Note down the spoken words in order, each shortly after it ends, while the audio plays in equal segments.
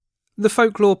The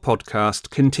Folklore Podcast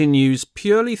continues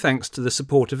purely thanks to the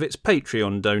support of its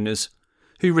Patreon donors,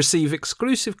 who receive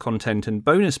exclusive content and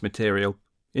bonus material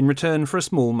in return for a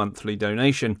small monthly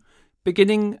donation,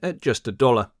 beginning at just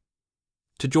 $1.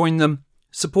 To join them,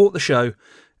 support the show,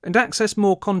 and access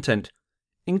more content,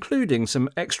 including some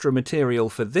extra material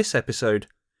for this episode,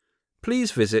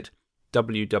 please visit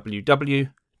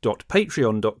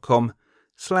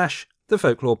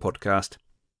www.patreon.com/thefolklorepodcast.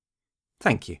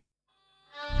 Thank you.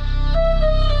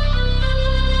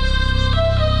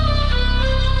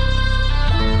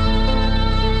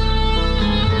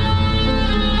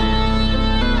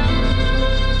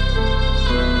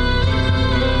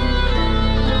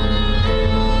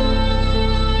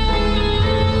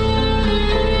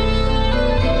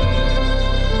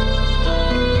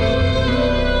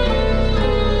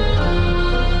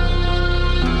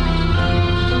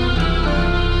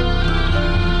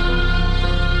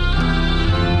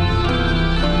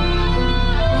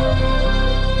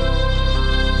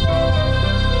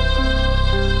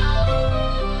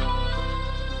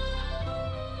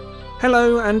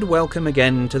 Hello and welcome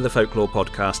again to the Folklore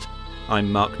Podcast.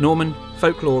 I'm Mark Norman,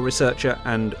 folklore researcher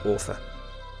and author.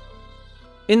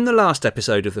 In the last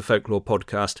episode of the Folklore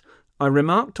Podcast, I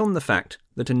remarked on the fact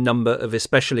that a number of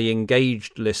especially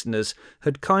engaged listeners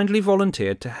had kindly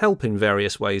volunteered to help in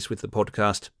various ways with the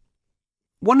podcast.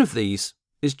 One of these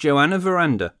is Joana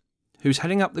Varanda, who's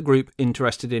heading up the group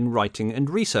interested in writing and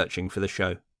researching for the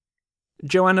show.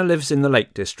 Joana lives in the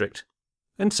Lake District,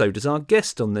 and so does our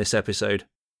guest on this episode.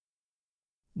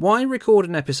 Why record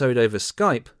an episode over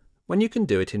Skype when you can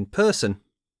do it in person?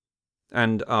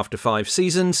 And after 5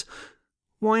 seasons,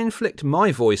 why inflict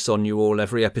my voice on you all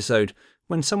every episode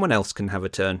when someone else can have a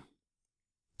turn?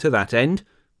 To that end,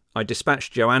 I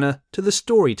dispatched Joana to the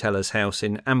Storytellers house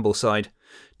in Ambleside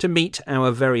to meet our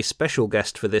very special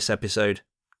guest for this episode,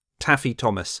 Taffy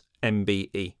Thomas,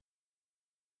 MBE.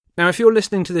 Now, if you're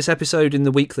listening to this episode in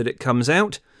the week that it comes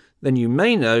out, then you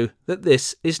may know that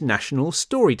this is National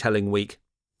Storytelling Week,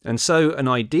 and so an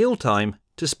ideal time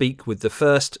to speak with the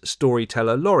first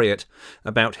Storyteller Laureate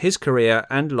about his career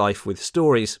and life with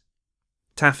stories.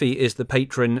 Taffy is the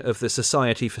patron of the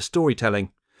Society for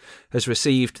Storytelling, has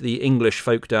received the English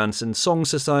Folk Dance and Song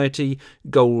Society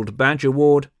Gold Badge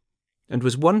Award, and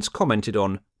was once commented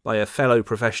on by a fellow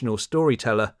professional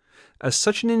storyteller as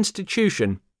such an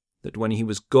institution that when he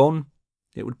was gone,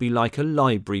 it would be like a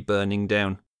library burning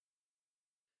down.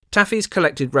 Taffy's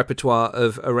collected repertoire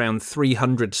of around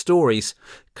 300 stories,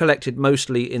 collected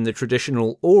mostly in the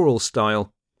traditional oral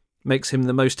style, makes him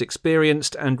the most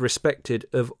experienced and respected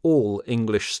of all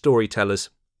English storytellers.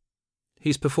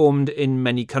 He's performed in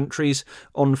many countries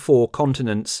on 4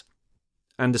 continents,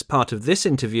 and as part of this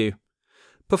interview,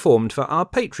 performed for our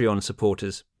Patreon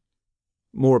supporters.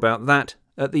 More about that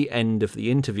at the end of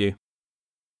the interview.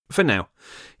 For now,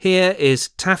 here is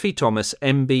Taffy Thomas,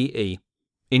 MBE,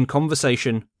 in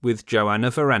conversation with Joana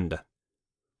Varanda.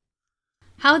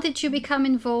 How did you become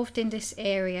involved in this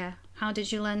area? How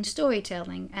did you learn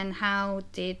storytelling? And how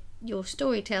did your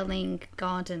storytelling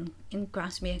garden in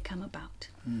Grasmere come about?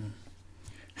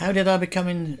 How did I become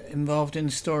involved in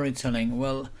storytelling?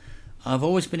 Well, I've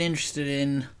always been interested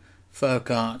in folk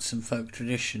arts and folk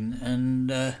tradition, and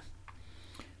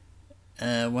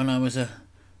when I was a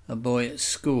boy at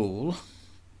school,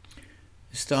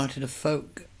 I started a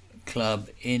folk club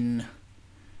in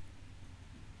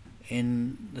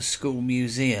the school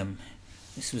museum.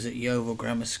 This was at Yeovil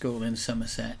Grammar School in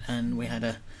Somerset, and we had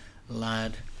a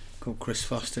lad called Chris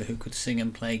Foster who could sing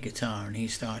and play guitar, and he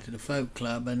started a folk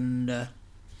club, and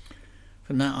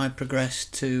from that I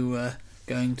progressed to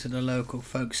going to the local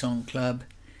folk song club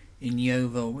in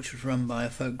Yeovil, which was run by a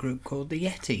folk group called the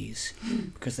Yetis,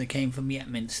 because they came from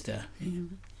Yetminster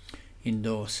in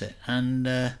Dorset.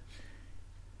 And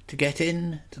to get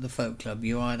in to the folk club,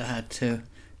 you either had to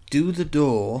do the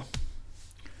door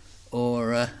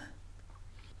or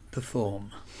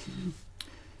perform.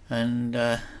 And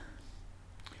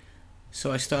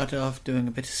so I started off doing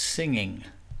a bit of singing.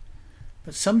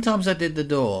 But sometimes I did the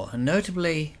door, and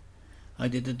notably I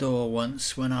did the door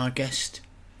once when our guest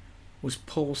was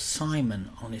Paul Simon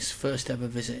on his first ever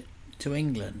visit to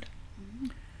England.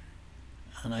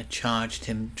 And I tried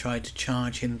to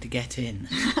charge him to get in.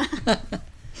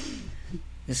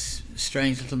 This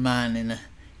strange little man in a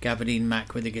gabardine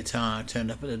mac with a guitar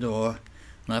turned up at the door,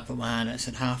 and I put my hand out and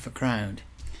said, £half a crown.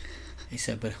 He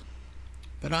said, but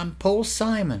I'm Paul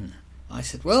Simon. I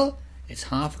said, well, it's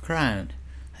 £half a crown.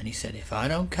 And he said, if I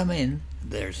don't come in,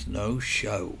 there's no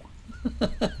show.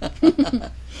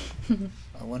 I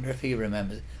wonder if he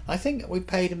remembers. I think we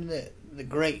paid him the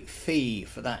great fee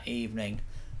for that evening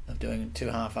of doing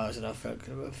 2.5 hours at our folk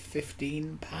club of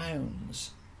 £15.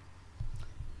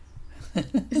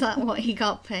 Is that what he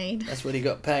got paid? That's what he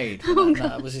got paid.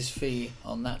 That was his fee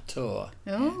on that tour.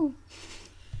 Oh.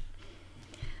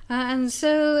 Yeah. And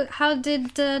so, how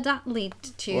did that lead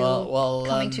to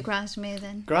coming to Grasmere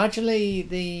then? Gradually,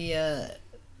 the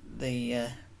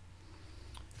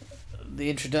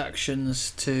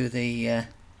introductions to the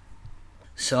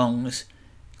songs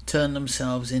turned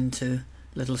themselves into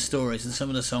little stories, and some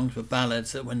of the songs were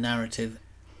ballads that were narrative.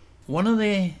 One of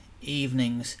the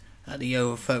evenings at the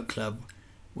Yeovil Folk Club,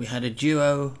 we had a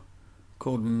duo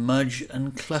called Mudge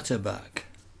and Clutterbuck,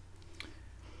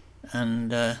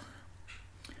 and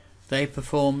they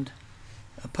performed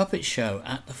a puppet show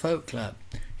at the Folk Club.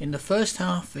 In the first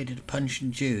half they did Punch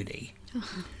and Judy,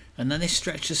 and then they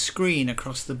stretched a screen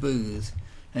across the booth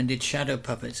and did shadow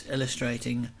puppets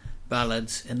illustrating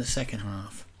ballads in the second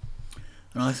half.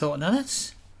 And I thought, now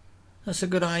that's a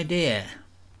good idea.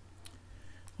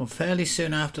 Well, fairly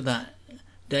soon after that,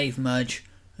 Dave Mudge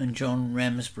and John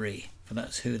Remsbury, for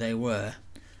that's who they were,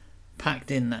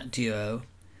 packed in that duo,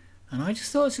 and I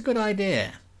just thought it's a good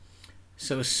idea.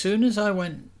 So as soon as I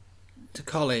went to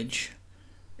college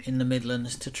in the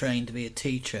Midlands to train to be a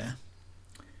teacher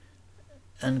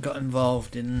and got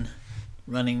involved in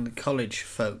running the college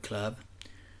folk club,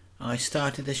 I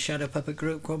started a shadow puppet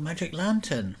group called Magic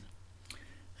Lantern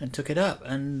and took it up.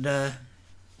 And but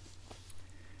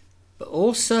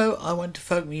also I went to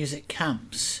folk music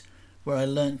camps where I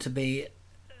learnt to be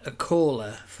a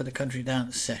caller for the country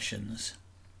dance sessions.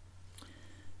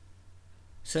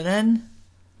 So then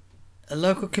a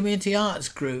local community arts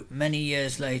group many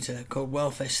years later called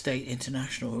Welfare State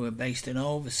International, who were based in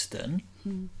Ulverston,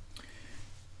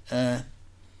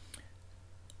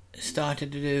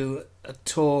 started to do a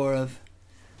tour of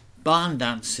barn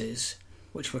dances,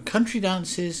 which were country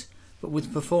dances but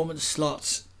with performance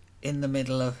slots in the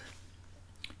middle of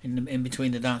in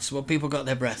between the dances. Well, people got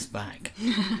their breath back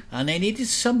and they needed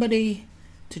somebody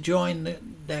to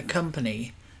join their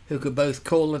company who could both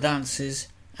call the dances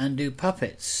and do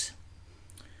puppets.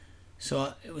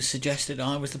 So it was suggested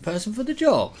I was the person for the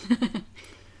job.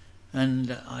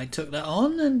 And I took that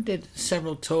on and did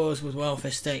several tours with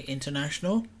Welfare State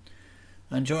International.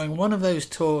 And during one of those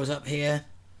tours up here,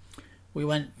 we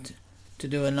went to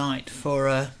do a night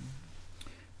for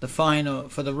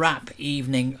the wrap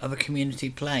evening of a community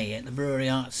play at the Brewery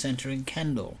Arts Centre in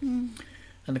Kendal. And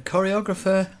the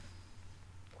choreographer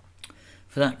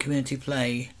for that community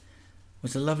play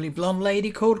was a lovely blonde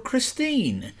lady called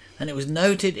Christine, and it was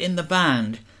noted in the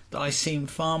band that I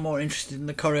seemed far more interested in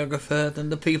the choreographer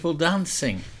than the people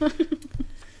dancing.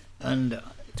 And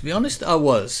to be honest, I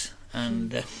was.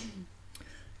 And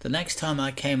the next time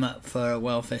I came up for a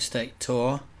Welfare State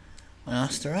tour, I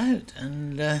asked her out,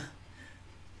 and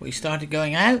we started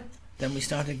going out, then we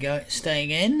started staying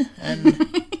in,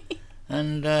 and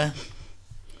then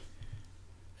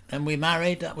we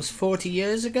married. That was 40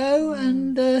 years ago,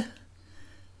 and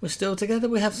we're still together.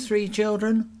 We have 3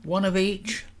 children, one of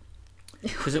each,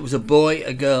 because it was a boy,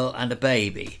 a girl and a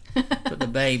baby, but the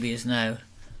baby is now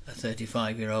a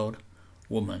 35-year-old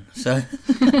woman. So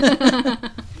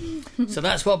so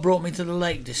that's what brought me to the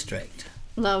Lake District.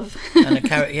 Love. And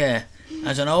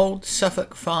as an old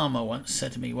Suffolk farmer once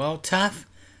said to me, well, Taff,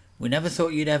 we never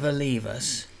thought you'd ever leave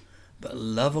us, but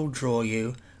love will draw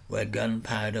you where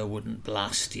gunpowder wouldn't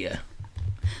blast you.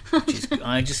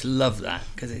 I just love that,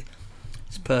 because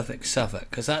it's perfect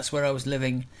Suffolk, because that's where I was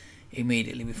living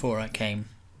immediately before I came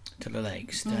to the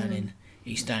lakes, down in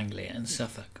East Anglia and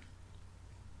Suffolk.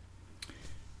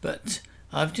 But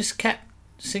I've just kept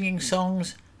singing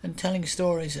songs and telling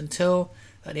stories until,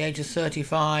 at the age of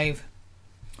 35,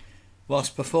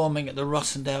 whilst performing at the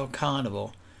Rossendale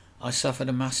Carnival, I suffered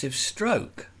a massive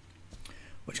stroke,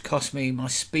 which cost me my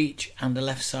speech and the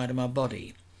left side of my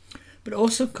body, but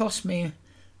also cost me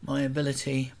my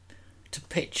ability to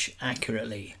pitch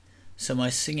accurately, so my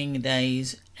singing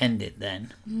days ended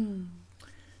then.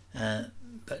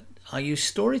 But I used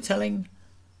storytelling,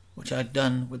 which I'd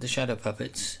done with the shadow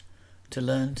puppets, to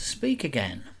learn to speak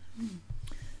again.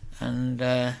 And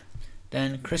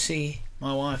then Chrissy,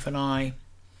 my wife, and I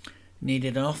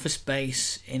needed an office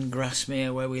space in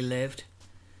Grasmere where we lived,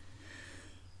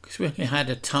 because we only had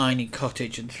a tiny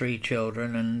cottage and 3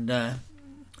 children, and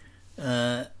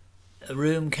a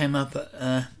room came up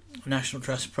at National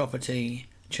Trust property,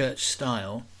 church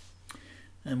style,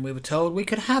 and we were told we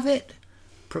could have it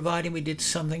providing we did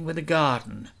something with a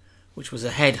garden, which was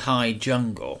a head-high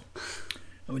jungle,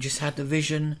 and we just had the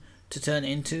vision to turn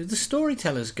it into the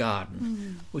Storytellers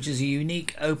Garden, which is a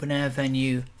unique open-air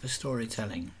venue for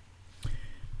storytelling.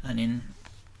 And in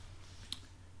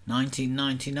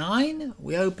 1999,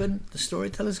 we opened the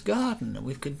Storyteller's Garden, and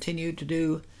we've continued to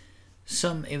do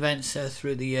some events there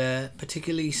through the year,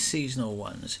 particularly seasonal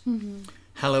ones. Mm-hmm.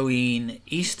 Halloween,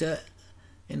 Easter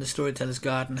in the Storyteller's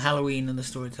Garden, Halloween in the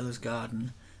Storyteller's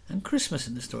Garden, and Christmas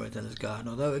in the Storyteller's Garden.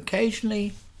 Although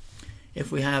occasionally,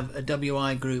 if we have a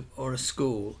WI group or a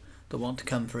school that want to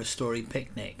come for a story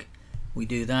picnic, we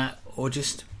do that, or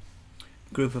just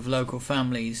a group of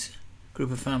families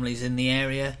in the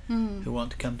area who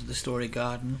want to come to the Story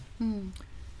Garden.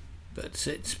 But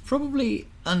it's probably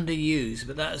underused,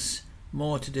 but that's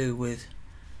more to do with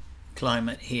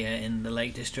climate here in the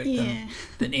Lake District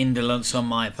than indolence on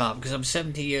my part, because I'm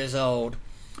 70 years old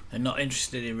and not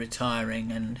interested in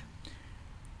retiring. And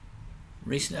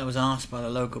recently I was asked by the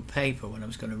local paper when I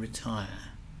was going to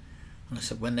retire, and I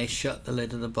said, when they shut the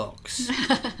lid of the box.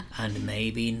 And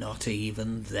maybe not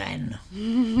even then.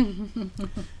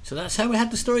 So that's how we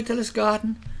had the Storyteller's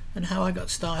Garden and how I got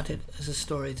started as a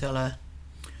storyteller.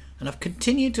 And I've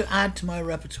continued to add to my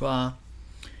repertoire,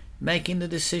 making the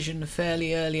decision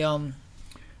fairly early on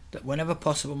that whenever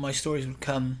possible my stories would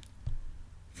come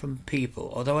from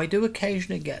people, although I do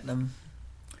occasionally get them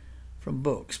from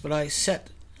books, but I set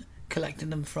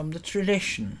collecting them from the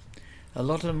tradition. A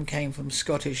lot of them came from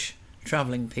Scottish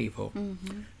travelling people,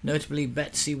 notably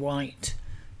Betsy White,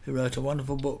 who wrote a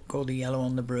wonderful book called The Yellow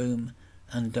on the Broom,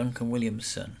 and Duncan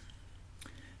Williamson.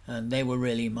 And they were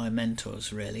really my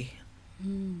mentors, really.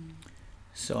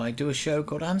 So I do a show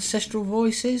called Ancestral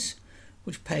Voices,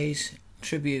 which pays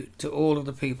tribute to all of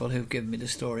the people who've given me the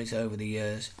stories over the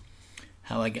years,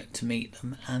 how I get to meet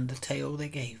them, and the tale they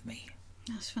gave me.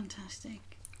 That's fantastic.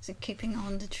 So keeping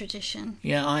on the tradition.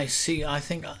 Yeah, I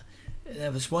think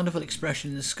there was a wonderful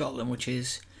expression in Scotland, which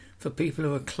is, for people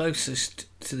who are closest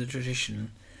to the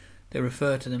tradition, they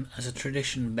refer to them as a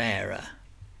tradition bearer.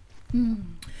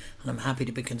 And I'm happy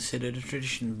to be considered a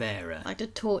tradition bearer. Like the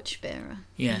torch bearer.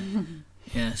 Yeah.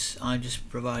 Yes, I'm just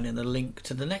providing the link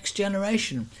to the next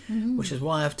generation, which is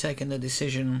why I've taken the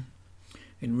decision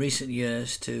in recent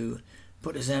years to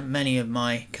put as many of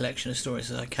my collection of stories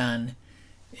as I can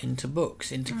into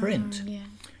books, into print.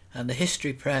 And the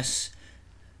History Press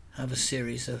have a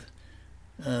series of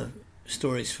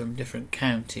stories from different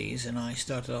counties, and I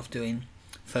started off doing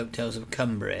Folk Tales of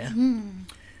Cumbria, and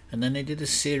then they did a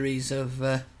series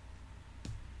of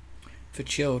for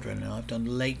children, and I've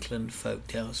done Lakeland Folk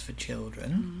Tales for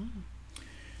children,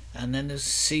 and then there's a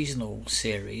seasonal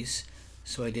series,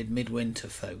 so I did Midwinter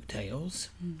Folk Tales,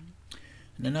 and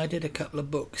then I did a couple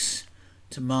of books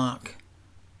to mark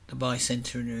the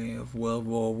bicentenary of World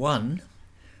War One,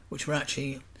 which were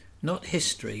actually not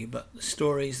history, but the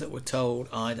stories that were told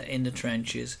either in the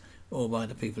trenches or by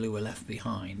the people who were left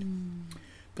behind.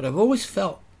 But I've always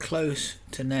felt close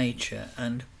to nature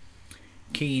and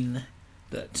keen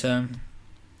that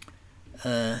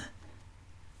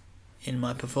in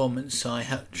my performance I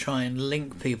try and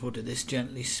link people to this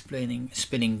gently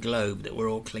spinning globe that we're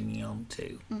all clinging on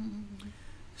to.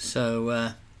 So,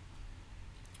 and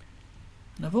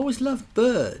I've always loved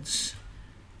birds.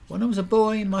 When I was a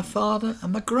boy, my father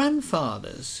and my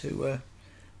grandfathers, who were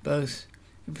both,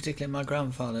 in particular my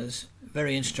grandfathers,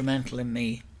 very instrumental in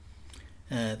me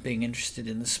being interested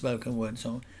in the spoken word,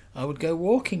 so I would go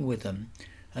walking with them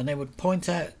and they would point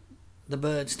out the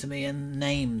birds to me and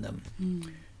name them.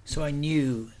 So I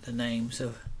knew the names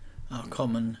of our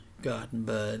common garden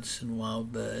birds and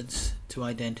wild birds to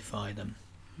identify them.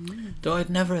 Though I'd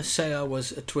never say I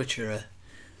was a twitcherer,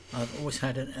 I've always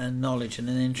had a knowledge and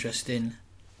an interest in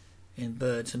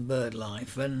birds and bird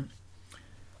life. And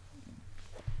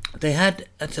they had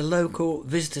at a local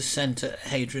visitor centre at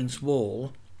Hadrian's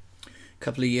Wall a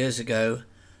couple of years ago,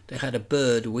 they had a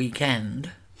bird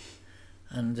weekend,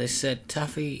 and they said,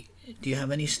 "Taffy, do you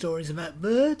have any stories about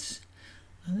birds?"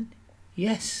 I said,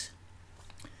 "Yes."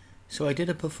 So I did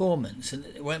a performance and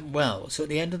it went well. So at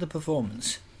the end of the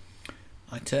performance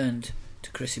I turned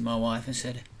to Chrissy, my wife, and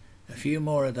said, "A few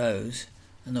more of those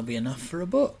and there'll be enough for a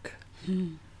book."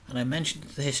 And I mentioned it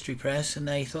to the History Press, and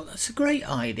they thought, that's a great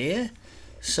idea.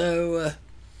 So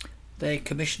they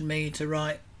commissioned me to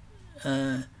write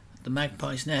The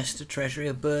Magpie's Nest, a treasury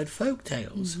of bird folk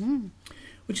tales,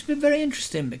 which has been very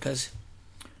interesting because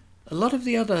a lot of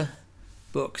the other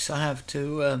books I have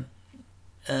to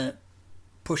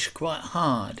push quite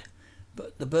hard,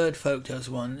 but the bird folk tales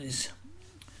one is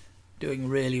doing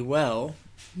really well.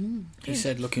 He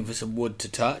said looking for some wood to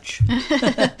touch.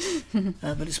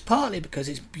 But it's partly because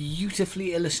it's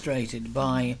beautifully illustrated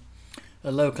by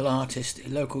a local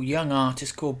young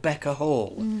artist called Becca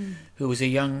Hall, who was a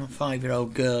young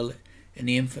 5-year-old girl in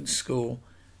the infant school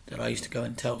that I used to go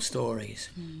and tell stories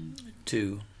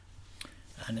to.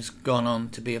 and has gone on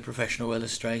to be a professional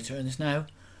illustrator and is now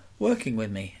working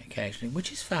with me occasionally,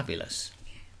 which is fabulous.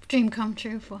 Dream come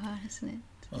true for her, isn't it?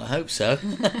 Well, I hope so.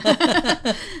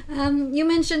 You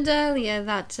mentioned earlier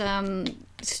that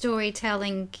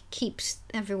storytelling keeps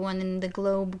everyone in the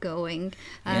globe going.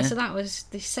 So that was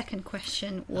the second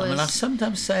question. I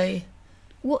sometimes say...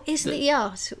 What is the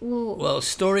art? Well,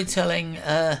 storytelling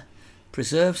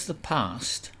preserves the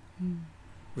past,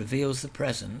 reveals the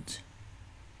present,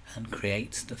 and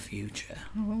creates the future.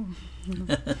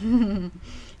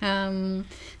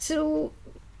 So...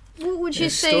 What would you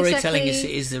say storytelling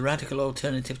exactly... is the radical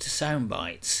alternative to sound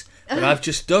bites. But I've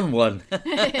just done one.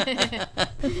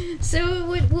 So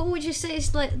what would you say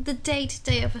is like the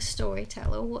day-to-day of a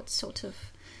storyteller? What sort of...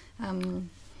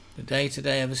 The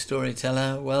day-to-day of a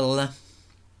storyteller? Well,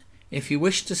 if you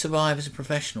wish to survive as a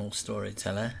professional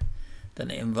storyteller,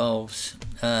 then it involves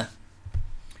a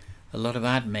lot of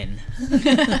admin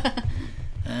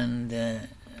and a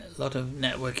lot of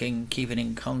networking, keeping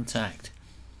in contact.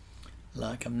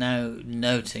 Like I'm now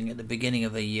noting at the beginning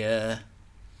of a year,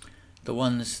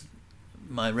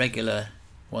 my regular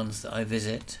ones that I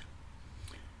visit,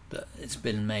 that it's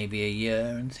been maybe a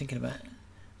year, and thinking about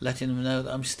letting them know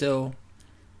that I'm still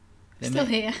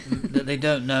here. That they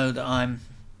don't know that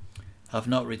I've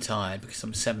not retired because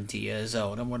I'm 70 years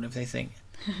old. I wonder if they think,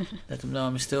 let them know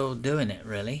I'm still doing it,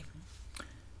 really.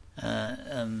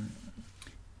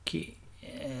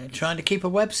 Trying to keep a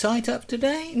website up to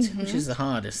date, which is the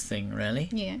hardest thing, really.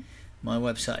 Yeah. My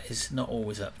website is not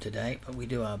always up to date, but we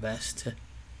do our best to.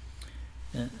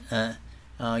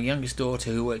 Our youngest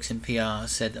daughter, who works in PR,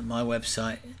 said that my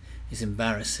website is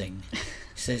embarrassing. She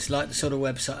said it's like the sort of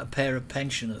website a pair of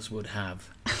pensioners would have.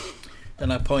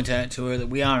 Then I point out to her that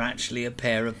we are actually a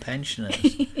pair of pensioners.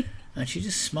 And she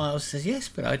just smiles and says, yes,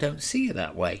 but I don't see it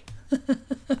that way.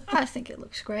 I think it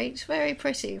looks great. It's very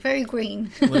pretty, very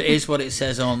green. Well, it is what it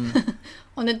says on...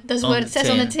 That's what it says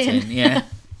on the tin. Yeah.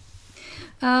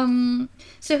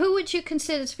 So who would you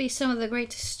consider to be some of the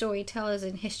greatest storytellers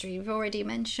in history? You've already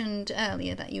mentioned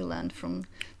earlier that you learned from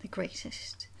the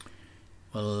greatest.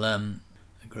 Well, the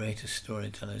greatest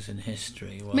storytellers in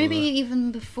history. Well, maybe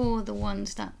even before the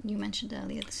ones that you mentioned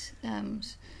earlier,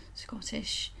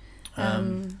 Scottish.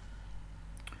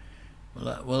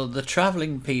 Well, the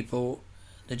travelling people,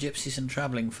 the gypsies and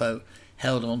travelling folk,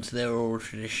 held on to their oral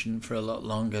tradition for a lot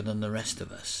longer than the rest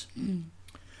of us.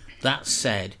 That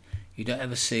said, you don't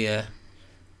ever see a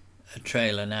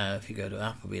trailer now if you go to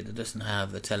Appleby that doesn't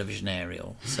have a television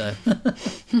aerial. So,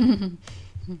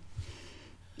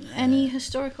 any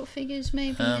historical figures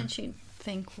maybe that you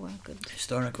think were good?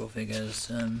 Historical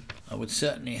figures. I would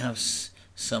certainly have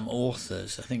some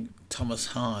authors. I think Thomas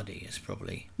Hardy is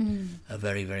probably a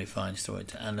very, very fine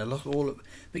storyteller, and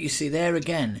but you see there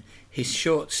again, his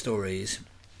short stories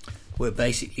were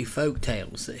basically folk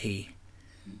tales that he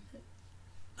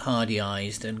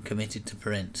Hardyized and committed to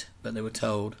print, but they were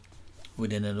told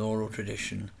within an oral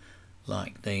tradition,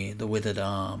 like the Withered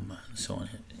Arm and so on,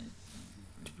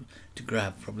 to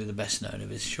grab probably the best known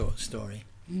of his short story.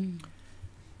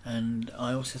 And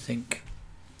I also think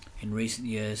in recent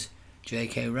years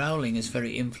J.K. Rowling is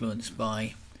very influenced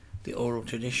by the oral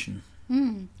tradition.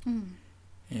 In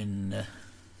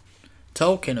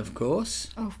Tolkien, of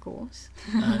course. Of course.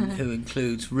 And who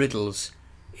includes riddles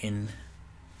in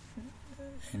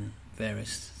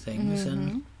various things,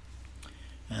 and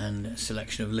a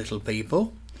selection of little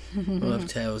people. Full of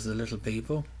tales of the little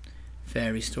people,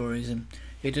 fairy stories, and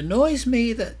it annoys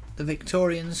me that the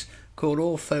Victorians called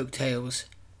all folk tales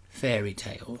fairy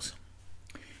tales.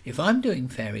 If I'm doing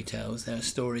fairy tales, there are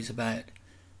stories about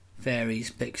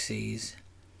fairies, pixies,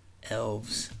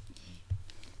 elves,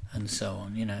 and so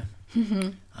on,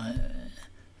 the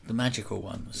magical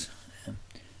ones.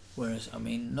 Whereas,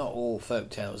 not all folk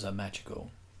tales are magical.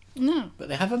 No. But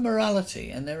they have a morality,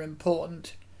 and they're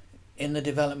important in the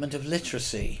development of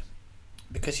literacy,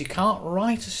 because you can't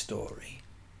write a story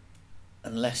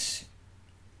unless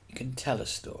you can tell a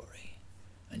story,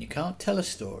 and you can't tell a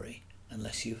story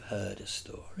unless you've heard a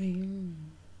story.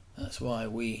 That's why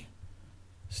we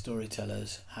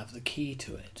storytellers have the key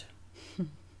to it.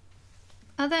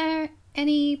 Are there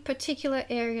any particular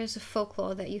areas of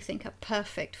folklore that you think are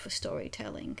perfect for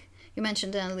storytelling? You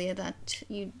mentioned earlier that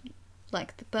you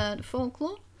like the bird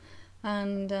folklore,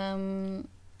 and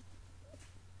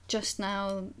just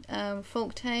now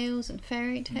folk tales and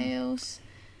fairy tales.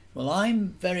 Well,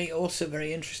 I'm also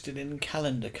very interested in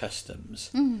calendar customs.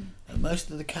 And most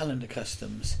of the calendar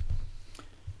customs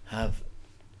have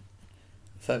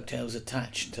folk tales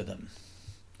attached to them.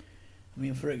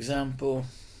 For example,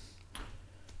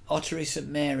 Ottery St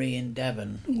Mary in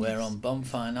Devon, where on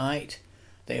bonfire night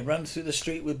They run through the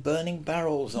street with burning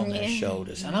barrels on their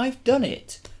shoulders. And I've done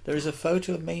it. There is a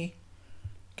photo of me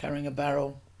carrying a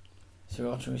barrel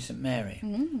through Ottery St Mary.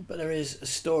 But there is a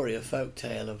story, a folk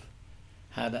tale of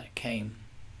how that came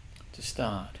to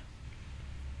start,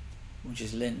 which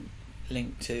is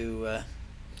linked to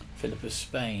Philip of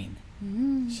Spain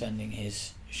sending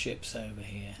his ships over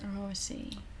here. Oh, I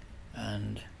see.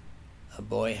 And a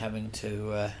boy having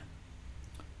to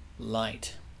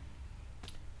light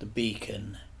the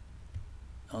beacon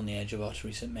on the edge of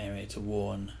Ottery St Mary to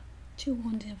warn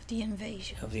of the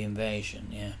invasion. Of the invasion,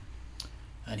 yeah.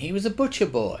 And he was a butcher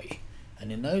boy,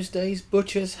 and in those days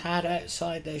butchers had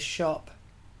outside their shop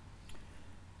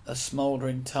a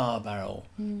smouldering tar barrel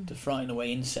to frighten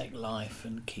away insect life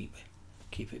and keep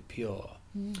it pure.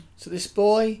 So this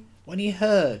boy, when he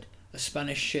heard a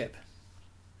Spanish ship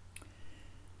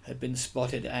had been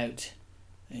spotted out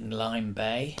in Lyme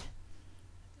Bay,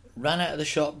 ran out of the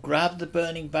shop, grabbed the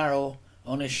burning barrel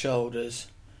on his shoulders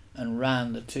and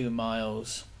ran the 2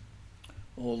 miles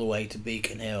all the way to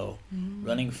Beacon Hill,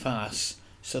 running fast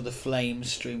so the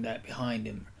flames streamed out behind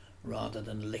him rather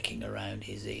than licking around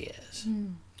his ears.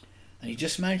 And he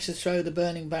just managed to throw the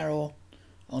burning barrel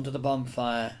onto the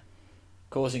bonfire,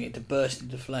 causing it to burst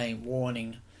into flame,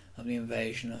 warning of the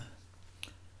invasion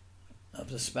of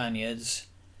the Spaniards,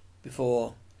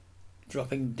 before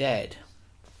dropping dead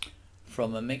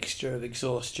from a mixture of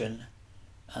exhaustion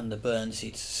and the burns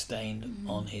he'd sustained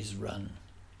on his run.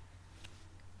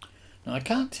 Now I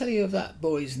can't tell you of that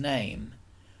boy's name,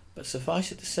 but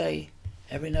suffice it to say,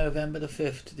 every November the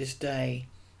 5th to this day,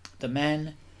 the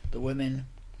men, the women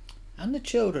and the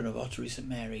children of Ottery St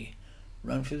Mary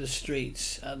run through the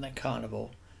streets at their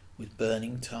carnival with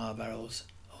burning tar barrels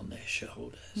on their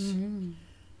shoulders.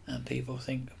 And people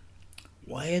think,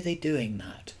 why are they doing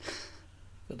that?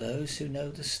 For those who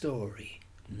know the story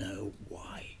know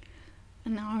why.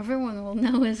 And now everyone will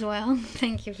know as well.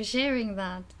 Thank you for sharing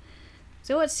that.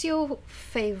 So what's your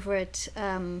favourite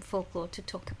folklore to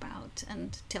talk about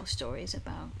and tell stories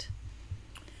about?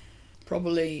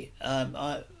 Probably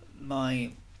one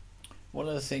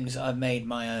of the things I've made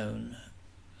my own,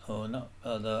 or not,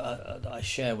 I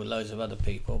share with loads of other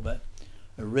people, but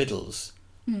riddles.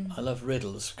 I love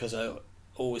riddles because I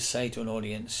always say to an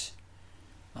audience,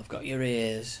 I've got your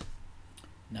ears,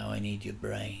 now I need your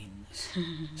brains.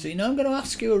 So you know I'm going to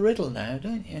ask you a riddle now,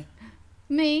 don't you?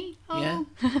 Me? Oh. Yeah.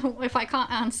 If I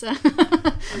can't answer.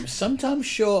 I'm sometimes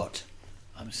short,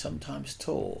 I'm sometimes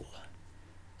tall.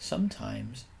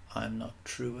 Sometimes I'm not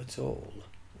true at all.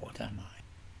 What am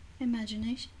I?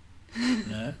 Imagination?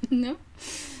 No? No?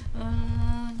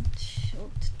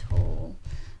 Short, tall.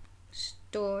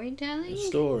 Storytelling? A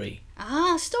story.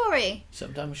 Ah, story.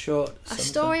 Sometimes short. A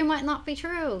story might not be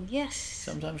true. Yes.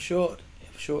 Sometimes short.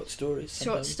 Short stories.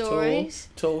 Short stories.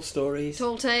 Tall stories.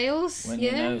 Tall tales. When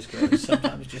your nose grows.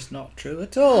 Sometimes just not true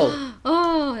at all.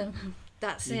 Oh,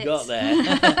 that's it. You got there.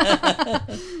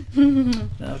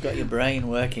 Now I've got your brain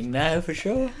working now for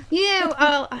sure. Yeah,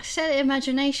 I said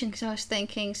imagination because I was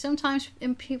thinking sometimes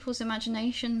in people's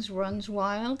imaginations runs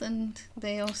wild and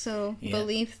they also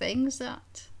believe things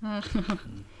that...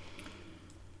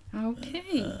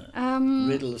 Okay.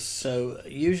 Riddles. So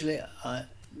usually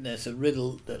there's a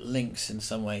riddle that links in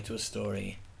some way to a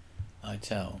story I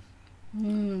tell.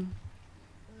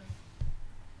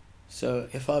 So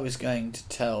if I was going to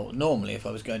tell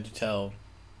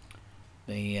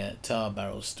the tar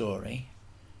barrel story,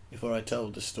 before I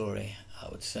told the story, I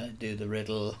would do the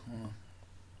riddle.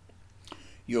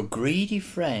 Your greedy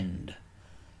friend,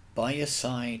 by your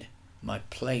side, my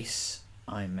place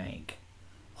I make.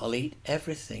 I'll eat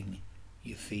everything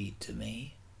you feed to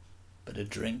me, but a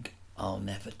drink I'll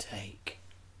never take.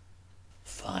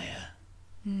 Fire.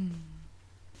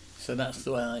 So that's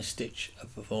the way I stitch a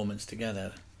performance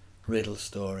together. Riddle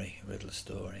story.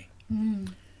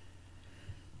 Then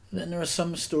there are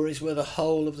some stories where the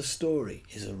whole of the story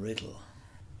is a riddle,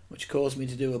 which caused me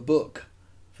to do a book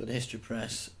for the History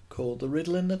Press called The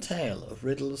Riddle in the Tale of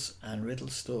Riddles and Riddle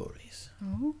Stories.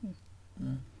 Oh.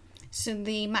 So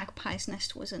the Magpie's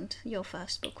Nest wasn't your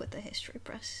first book with the History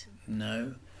Press?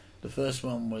 No. The first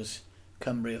one was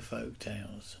Cumbria Folk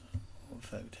Tales, or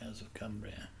Folk Tales of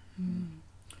Cumbria.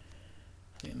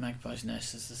 I think Magpie's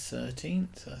Nest is the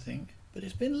 13th, I think. But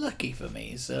it's been lucky for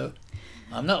me, so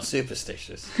I'm not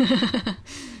superstitious.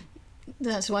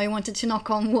 That's why you wanted to knock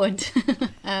on wood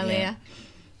earlier.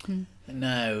 Yeah.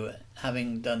 Now,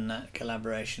 having done that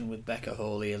collaboration with Becca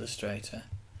Hall, the illustrator,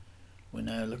 we're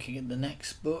now looking at the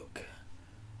next book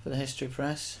for the History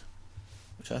Press,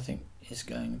 which I think is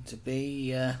going to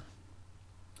be...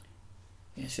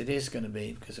 yes, it is going to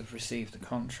be, because I've received the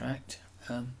contract,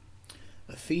 a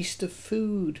A Feast of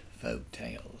Food folk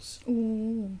tales.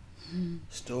 Ooh.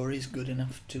 Stories good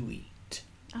enough to eat.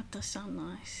 That does sound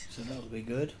nice. So that'll be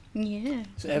good. Yeah.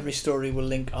 So every story will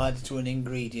link either to an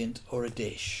ingredient or a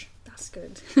dish. That's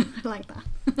good. I like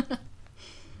that.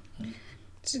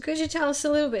 So could you tell us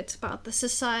a little bit about the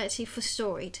Society for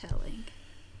Storytelling?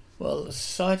 Well, the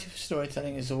Society for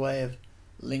Storytelling is a way of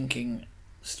linking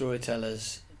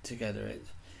storytellers together.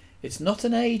 It's not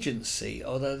an agency,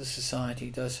 although the Society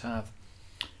does have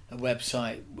a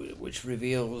website which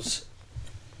reveals.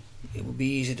 It would be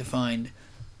easy to find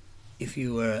if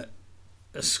you were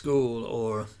a school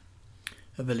or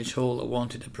a village hall that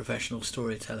wanted a professional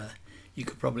storyteller. You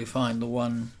could probably find the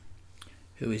one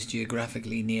who is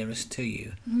geographically nearest to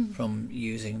you from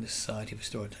using the Society for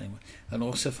Storytelling, and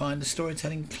also find the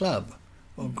storytelling club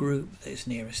or group that is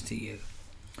nearest to you.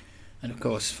 And of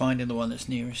course, finding the one that's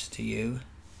nearest to you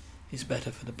is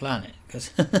better for the planet,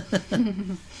 because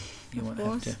you won't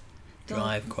have to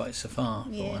drive quite so far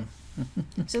for one.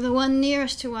 So the one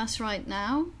nearest to us right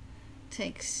now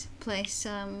takes place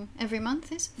every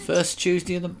month, is it? First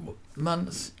Tuesday of the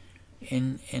month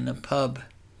in a pub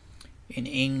in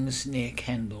Ings near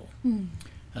Kendal.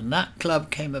 And that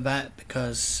club came about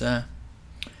because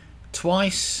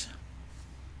twice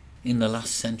in the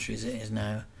last century, as it is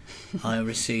now, I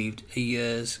received a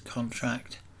year's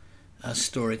contract as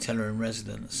storyteller in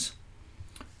residence.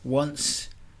 Once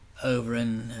over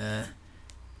in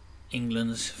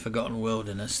England's forgotten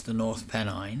wilderness, the North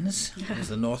Pennines. I was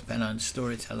the North Pennines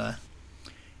storyteller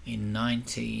in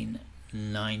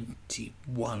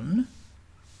 1991.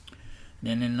 And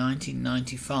then in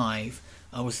 1995,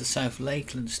 I was the South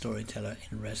Lakeland storyteller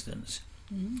in residence.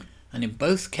 And in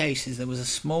both cases, there was a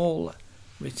small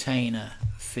retainer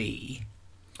fee,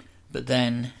 but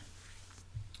then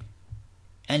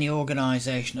any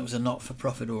organisation that was a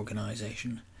not-for-profit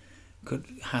organisation could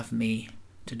have me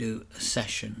to do a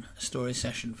story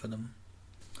session for them,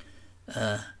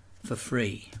 for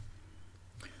free.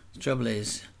 The trouble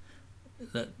is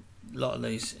that a lot of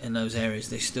these in those areas,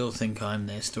 they still think I'm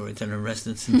their storyteller in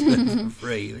residence and do it for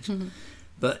free.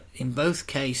 But in both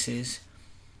cases,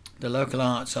 the local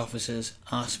arts officers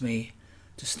asked me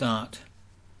to start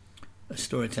a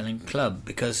storytelling club,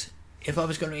 because if I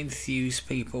was going to enthuse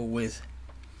people with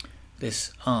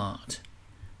this art,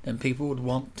 then people would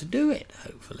want to do it,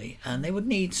 hopefully, and they would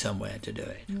need somewhere to do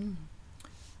it.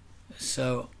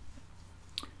 So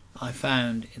I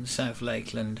found in South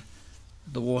Lakeland,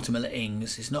 the Watermill at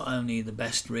Ings is not only the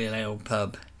best real ale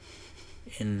pub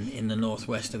in the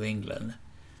northwest of England,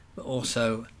 but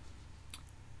also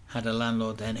had a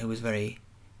landlord then who was very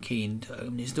keen to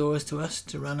open his doors to us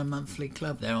to run a monthly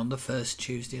club there on the first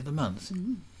Tuesday of the month.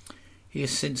 He has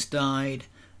since died,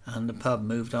 and the pub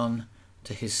moved on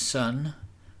to his son,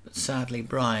 but sadly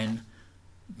Brian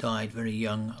died very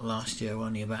young last year,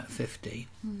 only about 50.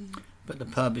 But the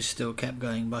pub is still kept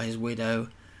going by his widow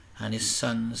and his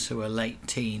sons, who are late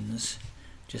teens,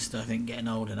 just I think getting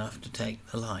old enough to take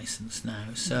the licence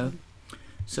now. So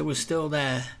we're still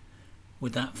there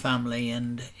with that family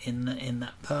and in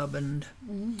that pub, and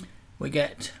we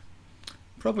get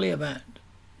probably about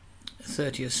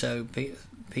 30 or so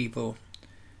people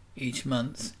each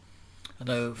month,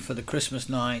 although for the Christmas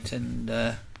night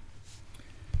and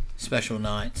special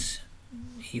nights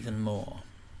even more.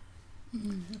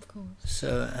 Of course.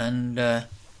 So, and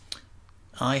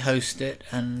I host it,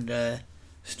 and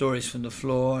stories from the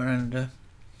floor, and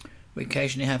we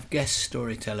occasionally have guest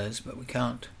storytellers, but we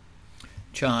can't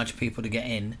charge people to get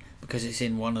in because it's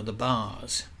in one of the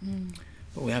bars.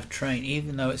 But we have trained,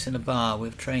 even though it's in a bar,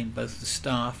 we've trained both the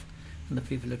staff and the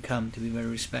people who come to be very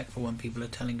respectful when people are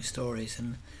telling stories,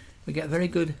 and we get very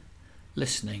good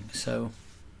listening. So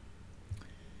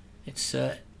it's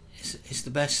the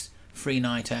best free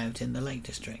night out in the Lake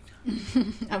District.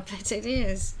 I bet it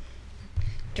is.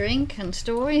 Drink and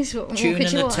stories. What Tune could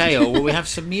and you a want? tale. Well, we have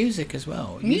some music as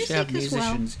well. We usually have Music as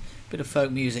well. musicians. A bit of folk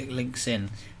music links in.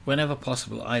 Whenever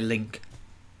possible, I link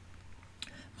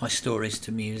my stories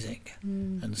to music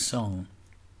and song.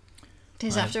 It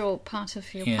is, after all, part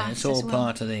of your past it's all as well.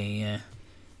 part of the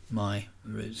my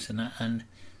roots and that. And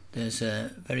there's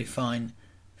a very fine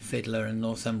fiddler and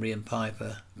Northumbrian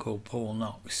piper called Paul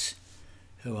Knox,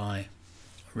 who I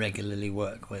regularly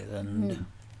work with, and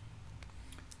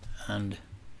a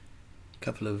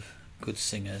couple of good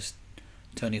singers,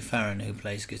 Tony Farron, who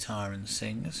plays guitar and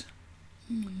sings,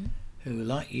 who,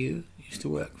 like you, used to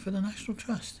work for the National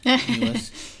Trust.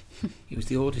 He was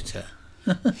the auditor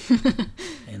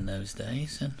in those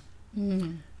days,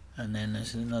 and then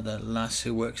there's another lass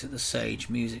who works at the Sage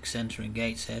Music Centre in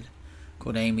Gateshead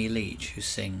called Amy Leach, who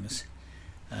sings.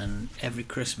 And every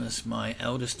Christmas my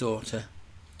eldest daughter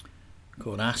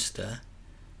called Asta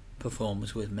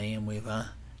performs with me, and we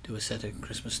do a set of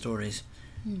Christmas stories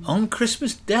on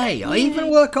Christmas Day. I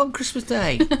even work on Christmas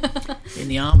Day in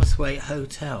the Armathwaite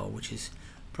Hotel, which is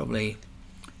probably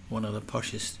one of the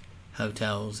poshest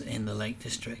hotels in the Lake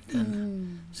District,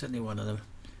 and certainly one of the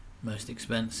most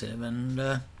expensive.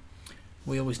 And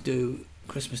we always do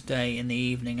Christmas Day in the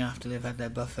evening after they've had their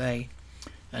buffet,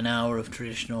 an hour of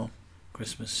traditional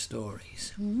Christmas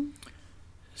stories.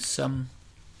 Some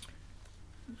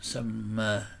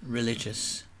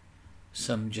religious,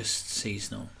 some just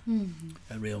seasonal.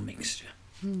 A real mixture.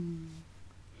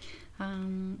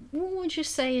 What would you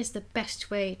say is the best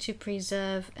way to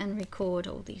preserve and record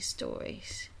all these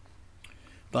stories?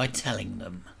 By telling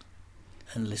them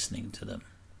and listening to them.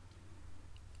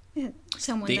 Yeah,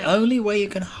 The only way you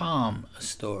can harm a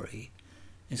story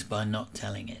is by not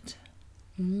telling it.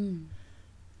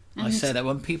 I say that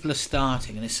when people are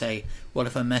starting and they say, what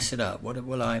if I mess it up? What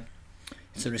will I...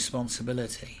 It's a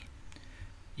responsibility.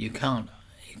 You can't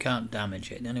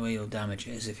damage it. The only way you'll damage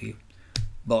it is if you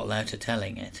bottle out of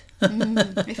telling it.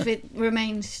 If it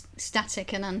remains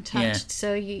static and untouched. Yeah.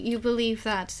 So you believe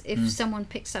that if someone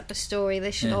picks up a story,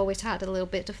 they should always add a little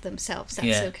bit of themselves.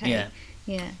 That's okay.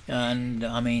 Yeah. And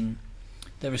I mean,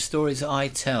 there are stories that I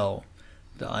tell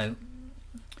that I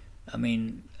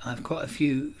have quite a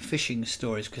few fishing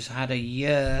stories, because I had a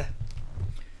year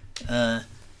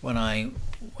when I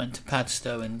went to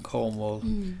Padstow in Cornwall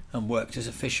and worked as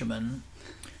a fisherman,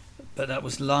 but that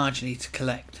was largely to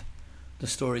collect the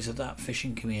stories of that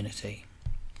fishing community,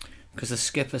 because the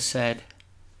skipper said,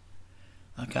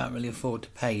 I can't really afford to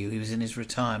pay you. He was in his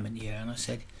retirement year, and I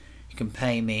said, you can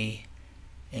pay me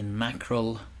in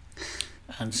mackerel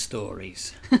and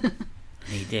stories. And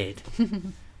he did.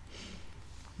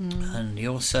 And he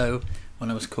also, when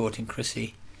I was courting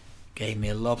Chrissy, gave me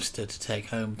a lobster to take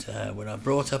home to her when I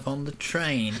brought up on the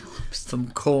train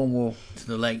from Cornwall to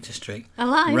the Lake District.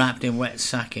 Alive? Wrapped in wet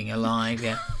sacking, alive,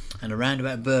 yeah. And around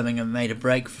about Birmingham, made a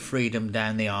break for freedom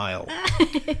down the aisle.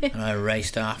 And I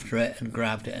raced after it and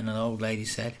grabbed it, and an old lady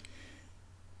said,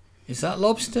 is that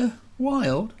lobster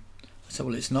wild? I said,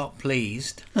 well, it's not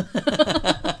pleased.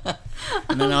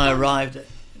 And then I arrived at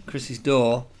Chrissy's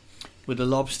door with the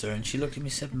lobster, and she looked at me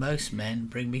and said, most men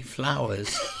bring me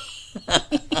flowers.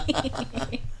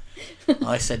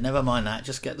 I said, never mind that,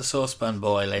 just get the saucepan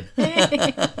boiling.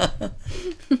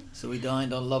 So we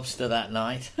dined on lobster that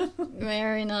night.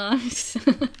 Very nice.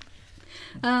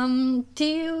 Do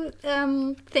you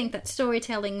think that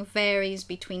storytelling varies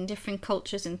between different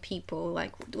cultures and people?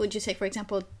 Like, would you say, for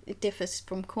example, it differs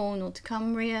from Cornwall to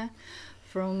Cumbria,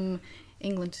 from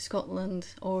England to Scotland,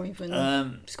 or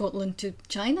even Scotland to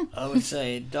China? I would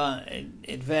say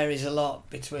it varies a lot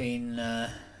between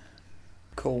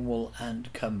Cornwall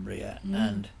and Cumbria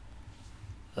and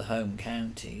the home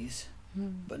counties,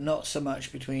 but not so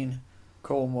much between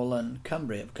Cornwall and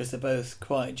Cumbria, because they're both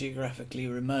quite geographically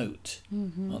remote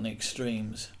on the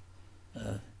extremes,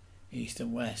 east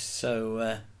and west.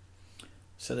 So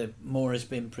more has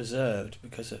been preserved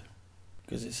because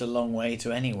it's a long way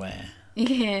to anywhere.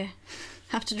 Yeah,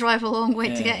 have to drive a long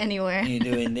way to get anywhere. You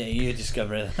do indeed. You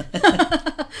discover it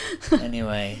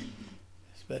anyway.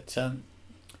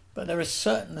 But there are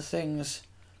certain things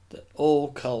that all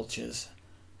cultures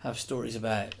have stories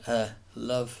about: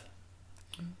 love,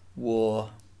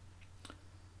 war,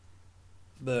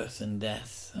 birth and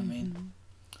death. I mean,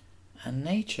 and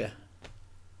nature.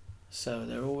 So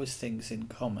there are always things in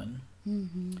common,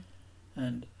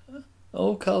 and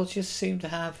all cultures seem to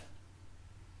have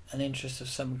an interest of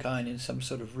some kind in some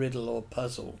sort of riddle or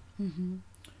puzzle.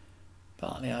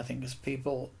 Partly, I think, as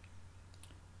people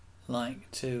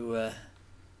like to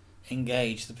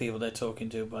engage the people they're talking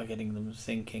to by getting them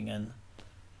thinking and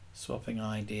swapping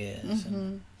ideas.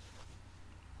 And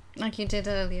like you did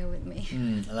earlier with me.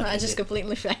 Like I just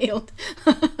completely failed.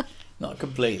 Not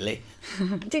completely.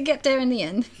 Did get there in the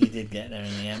end. You did get there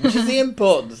in the end, which is the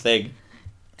important thing.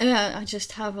 I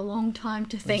just have a long time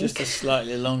to think. Just a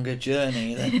slightly longer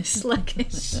journey then.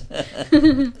 Sluggish.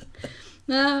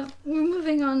 We're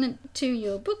moving on to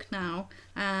your book now,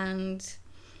 and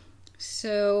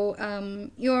so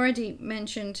you already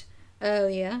mentioned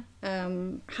earlier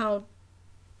how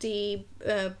the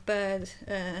bird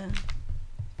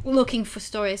looking for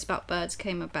stories about birds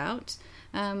came about,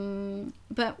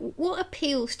 but what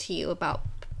appeals to you about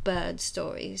bird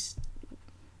stories?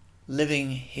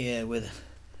 Living here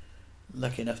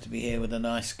lucky enough to be here with a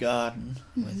nice garden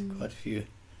with quite a few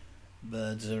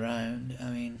birds around. I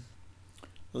mean,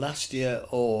 last year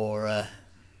it was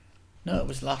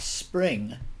last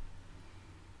spring,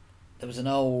 there is an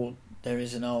old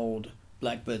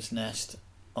blackbird's nest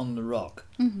on the rock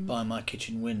by my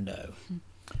kitchen window,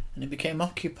 and it became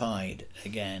occupied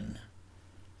again.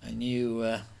 I knew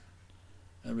a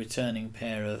returning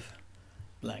pair of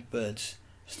blackbirds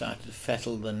started to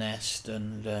fettle the nest,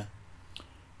 and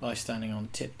by standing on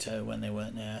tiptoe when they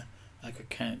weren't there, I could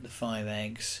count the 5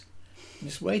 eggs. I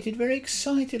just waited very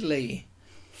excitedly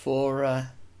for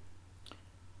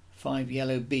 5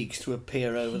 yellow beaks to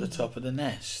appear over the top of the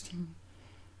nest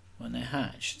when they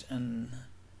hatched, and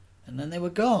then they were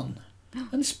gone,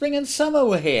 and spring and summer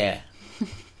were here.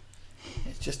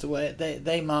 It's just the way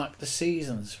they mark the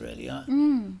seasons, really.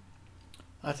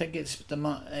 I think it's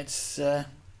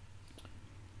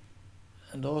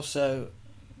and also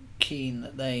keen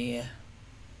that they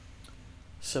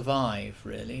survive,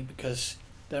 really, because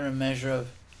they're a measure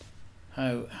of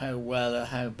how well or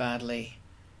how badly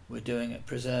we're doing at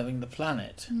preserving the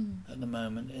planet at the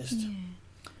moment.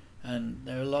 And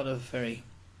there are a lot of very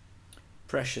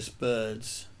precious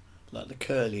birds, like the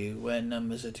curlew, where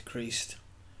numbers are decreased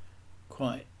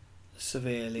quite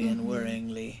severely and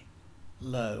worryingly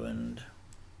low, and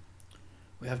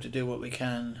we have to do what we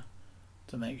can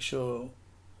to make sure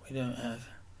we don't have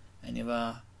any of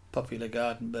our popular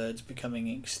garden birds becoming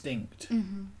extinct.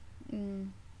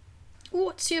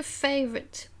 What's your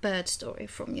favourite bird story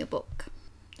from your book?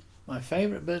 My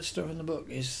favourite bird story from the book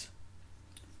is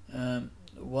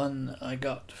one I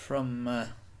got from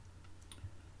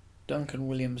Duncan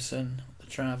Williamson, the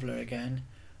Traveller again,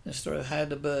 the story of how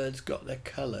the birds got their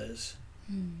colours,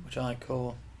 which I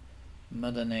call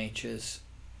Mother Nature's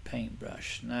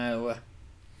paintbrush. Now,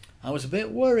 I was a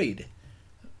bit worried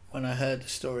when I heard the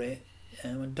story,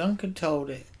 and when Duncan told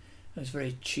it, it was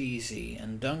very cheesy,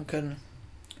 and Duncan,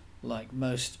 like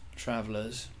most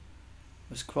travellers,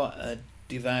 was quite a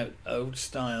devout,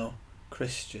 old-style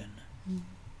Christian,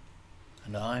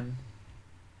 and I'm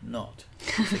not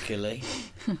particularly.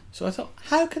 So I thought,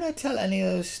 how can I tell any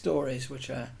of those stories which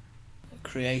are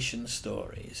creation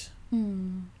stories?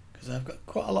 Because I've got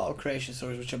quite a lot of creation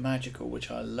stories which are magical,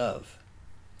 which I love,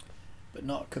 but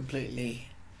not completely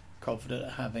confident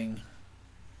at having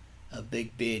a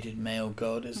big bearded male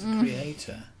god as the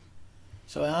creator.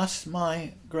 So I asked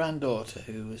my granddaughter,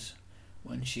 who was,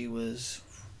 when she was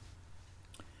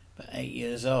about 8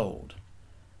 years old,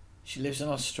 she lives in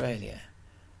Australia,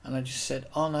 and I just said,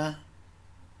 Honor,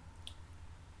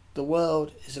 the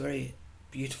world is a very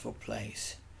beautiful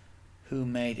place. Who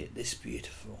made it this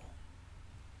beautiful?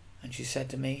 And she said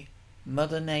to me,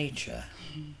 Mother Nature.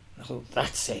 I thought,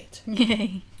 that's it.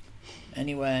 Yay.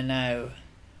 Anywhere now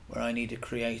where I need a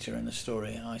creator in the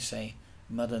story, I say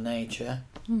Mother Nature,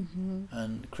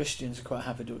 and Christians are quite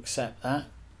happy to accept that.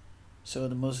 So are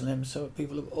the Muslims, so are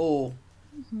people of all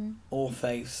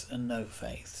faiths and no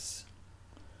faiths.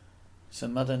 So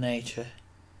Mother Nature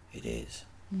it is.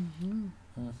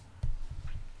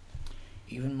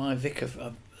 Even my vicar,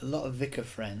 a lot of vicar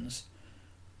friends,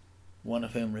 one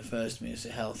of whom refers to me as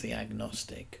a healthy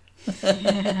agnostic.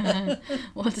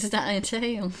 What does that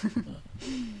entail?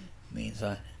 means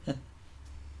I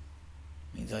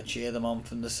cheer them on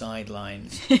from the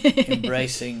sidelines,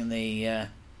 embracing the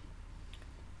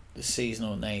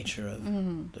seasonal nature of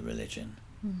the religion.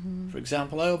 For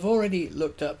example, I've already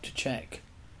looked up to check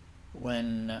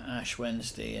when Ash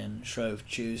Wednesday and Shrove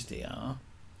Tuesday are,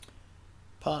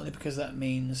 partly because that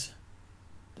means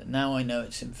that now I know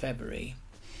it's in February.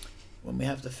 When we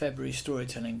have the February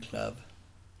Storytelling Club,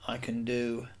 I can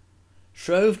do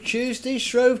Shrove Tuesday,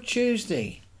 Shrove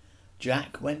Tuesday.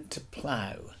 Jack went to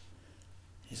plough.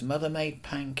 His mother made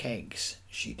pancakes.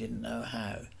 She didn't know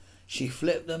how. She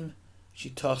flipped them, she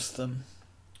tossed them,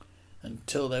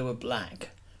 until they were black.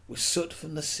 With soot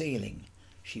from the ceiling,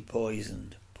 she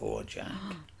poisoned poor Jack.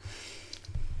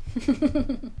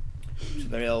 It's a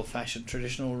very old-fashioned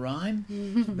traditional rhyme.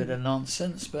 It's a bit of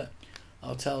nonsense, but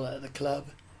I'll tell that at the club,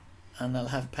 and they'll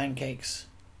have pancakes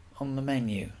on the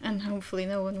menu. And hopefully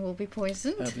no one will be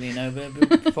poisoned. Hopefully nobody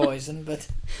will be poisoned, but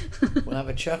we'll have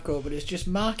a chuckle. But it's just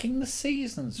marking the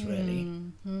seasons, really.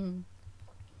 I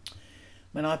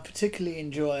mean, I particularly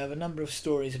enjoy, I have a number of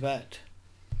stories about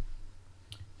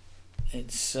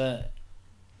it's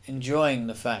enjoying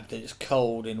the fact that it's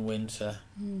cold in winter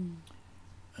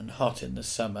and hot in the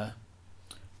summer.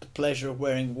 The pleasure of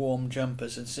wearing warm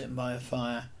jumpers and sitting by a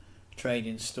fire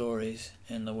trading stories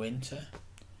in the winter,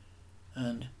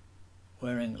 and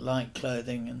wearing light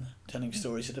clothing and telling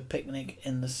stories at a picnic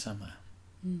in the summer.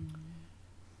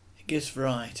 It gives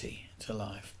variety to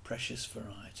life, precious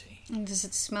variety. And does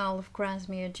it smell of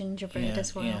Grasmere gingerbread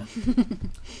as well? Yeah.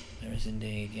 There is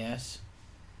indeed, yes.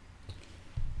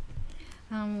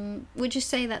 Would you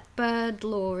say that bird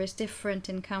lore is different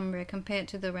in Cumbria compared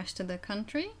to the rest of the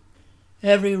country?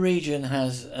 Every region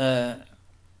has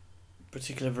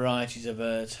particular varieties of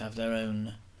birds have their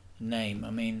own name. I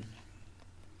mean,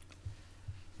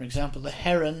 for example, the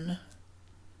heron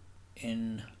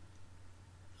in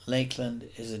Lakeland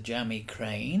is a jammy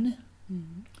crane.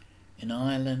 Mm. In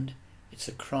Ireland, it's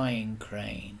a crying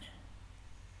crane.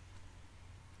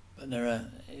 But there are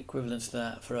equivalents to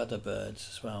that for other birds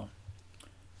as well.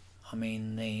 I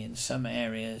mean, in some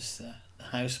areas, the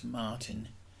house martin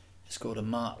is called a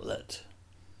martlet,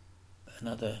 but in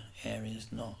other areas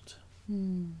not.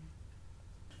 Mm.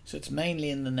 So it's mainly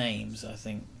in the names, I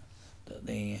think, that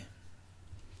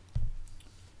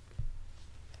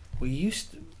we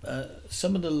used to,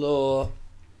 some of the law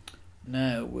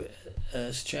now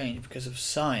has changed because of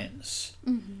science.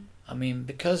 Mm-hmm. I mean,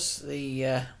 because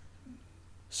the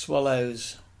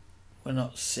swallows were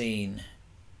not seen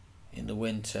in the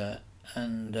winter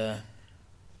and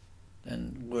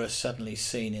were suddenly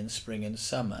seen in spring and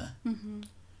summer, Mm-hmm.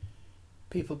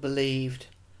 people believed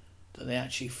that they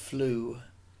actually flew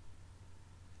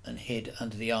and hid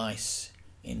under the ice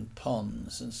in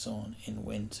ponds and so on in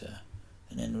winter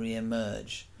and then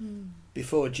re-emerge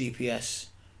before GPS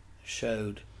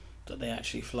showed that they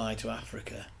actually fly to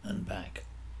Africa and back.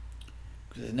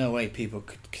 Because there's no way people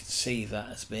could conceive that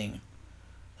as being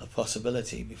a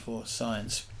possibility before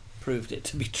science proved it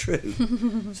to be true.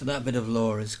 So that bit of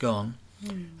lore is gone.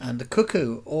 And the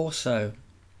cuckoo also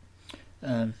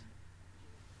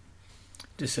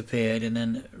disappeared and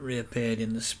then reappeared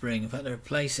in the spring. In fact, there are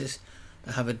places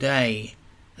that have a day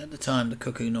at the time the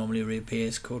cuckoo normally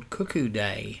reappears called Cuckoo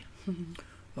Day.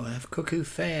 Or have cuckoo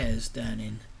fairs down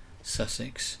in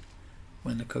Sussex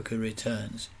when the cuckoo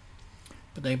returns.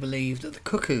 But they believe that the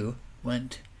cuckoo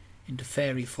went into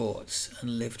fairy forts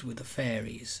and lived with the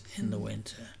fairies in the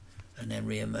winter and then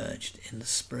re-emerged in the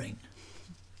spring.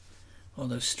 All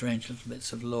those strange little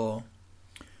bits of lore.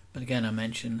 But again, I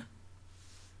mention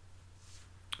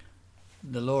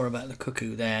the lore about the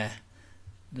cuckoo there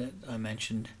that I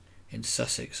mentioned in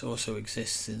Sussex also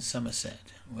exists in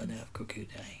Somerset, where they have Cuckoo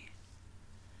Day,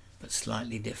 but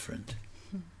slightly different.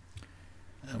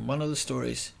 And one of the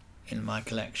stories in my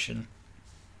collection,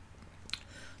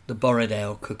 the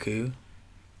Borrowdale cuckoo,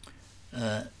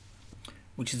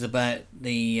 which is about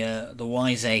the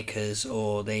wiseacres,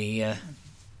 or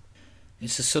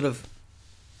it's a sort of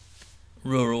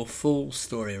rural fool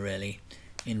story really,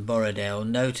 in Borrowdale,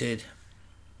 noted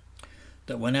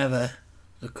that whenever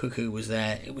the cuckoo was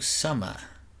there, it was summer.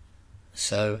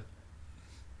 So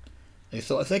they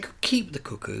thought if they could keep the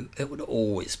cuckoo, it would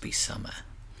always be summer.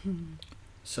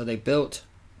 So they built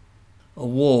a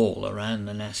wall around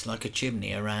the nest, like a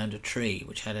chimney around a tree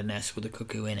which had a nest with a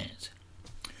cuckoo in it,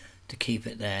 to keep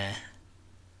it there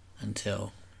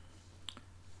until,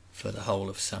 for the whole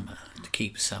of summer, to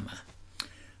keep summer.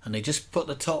 And they just put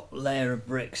the top layer of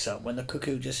bricks up when the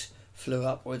cuckoo just flew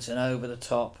upwards and over the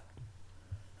top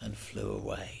and flew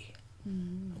away.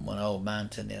 And one old man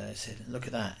turned the other said, "Look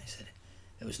at that." He said,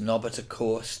 "It was nobbut a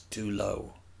course too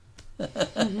low." But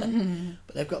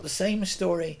they've got the same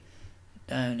story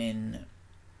down in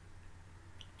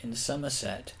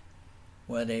Somerset,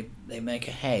 where they make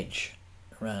a hedge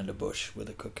around a bush with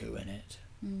a cuckoo in it.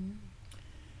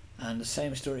 And the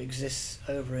same story exists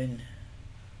over in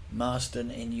Marsden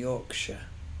in Yorkshire.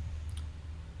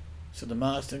 So the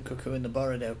Marsden cuckoo and the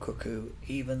Borrowdale cuckoo,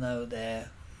 even though they're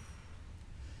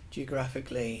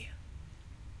geographically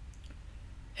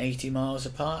 80 miles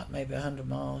apart, maybe 100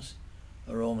 miles,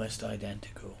 are almost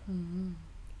identical.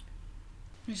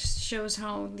 It just shows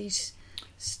how these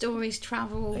stories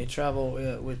travel. They travel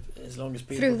with, as long as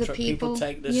Through the people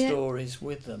take their yeah. stories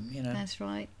with them, you know. That's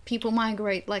right. People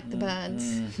migrate like the birds.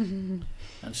 And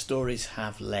stories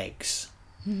have legs.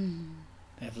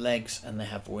 They have legs and they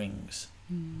have wings.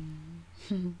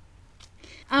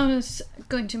 I was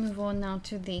going to move on now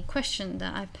to the question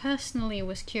that I personally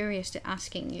was curious to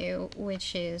asking you,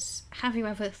 which is, have you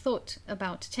ever thought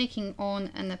about taking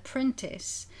on an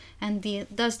apprentice? And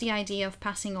does the idea of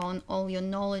passing on all your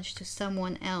knowledge to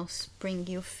someone else bring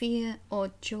you fear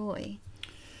or joy?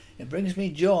 It brings me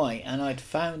joy, and I'd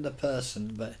found the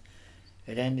person, but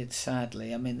it ended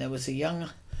sadly. I mean, there was a young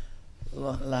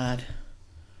lad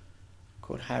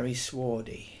called Harry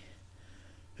Swardy,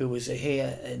 who was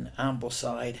here in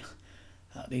Ambleside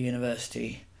at the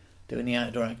university doing the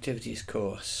outdoor activities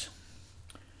course.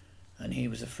 And he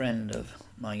was a friend of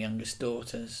my youngest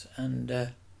daughter's,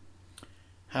 and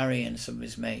Harry and some of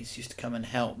his mates used to come and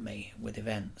help me with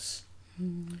events.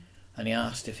 And he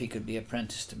asked if he could be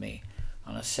apprenticed to me,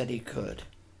 and I said he could.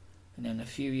 And then a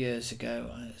few years ago,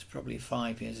 it's probably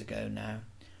 5 years ago now,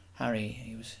 Harry,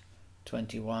 he was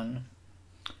 21,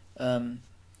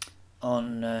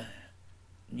 on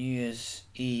New Year's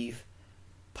Eve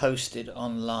posted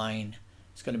online,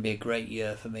 it's going to be a great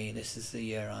year for me. This is the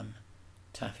year I'm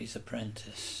Taffy's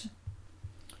apprentice.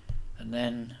 And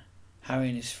then Harry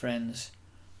and his friends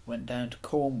went down to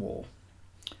Cornwall,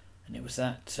 and it was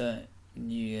that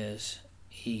New Year's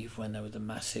Eve when there were the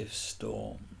massive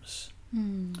storms.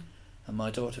 And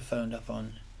my daughter phoned up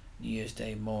on New Year's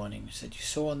Day morning and said, "You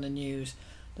saw on the news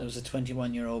there was a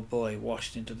 21-year-old boy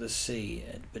washed into the sea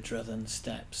at Bedruthen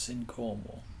Steps in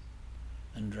Cornwall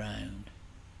and drowned."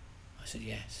 I said,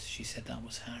 "Yes." She said, "That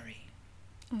was Harry."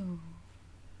 Oh.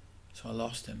 So I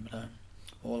lost him, but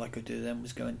all I could do then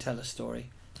was go and tell a story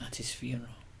at his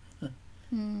funeral.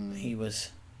 He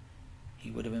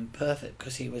would have been perfect,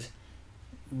 because he was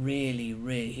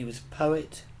really, he was a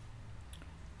poet,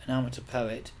 an amateur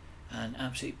poet, and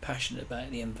absolutely passionate about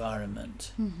the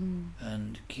environment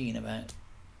and keen about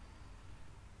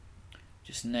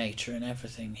just nature and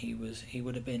everything. He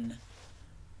would have been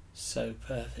so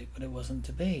perfect, but it wasn't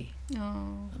to be.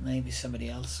 Oh. And maybe somebody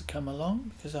else would come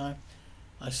along, because I'm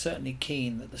certainly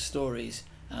keen that the stories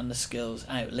and the skills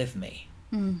outlive me.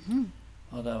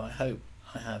 Although I hope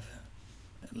I have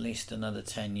at least another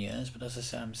 10 years, but as I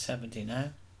say, I'm 70 now.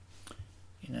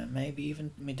 You know, maybe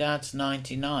even my dad's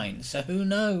 99, so who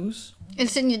knows?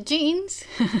 It's in your genes.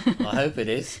 I hope it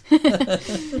is.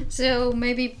 So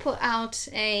maybe put out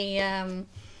a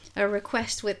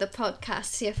request with the podcast,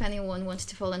 see if anyone wants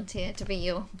to volunteer to be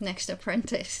your next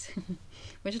apprentice.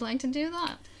 Would you like to do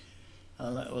that?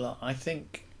 Well, I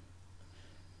think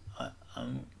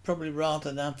I'm probably,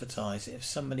 rather than advertise it, if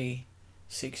somebody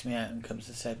seeks me out and comes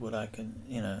and said, "Would I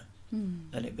can,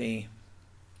 let it be,"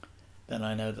 then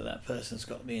I know that person's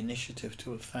got the initiative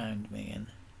to have found me, and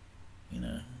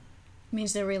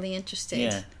means they're really interested.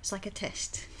 Yeah. It's like a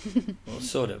test. Well,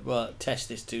 sort of. Well,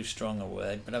 test is too strong a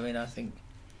word, but I mean, I think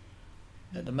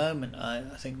at the moment, I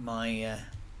think my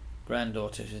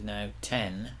granddaughter, who's now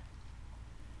 10,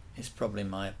 is probably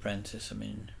my apprentice. I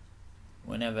mean,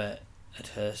 whenever at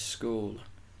her school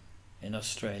in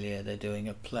Australia they're doing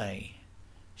a play,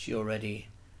 she already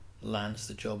lands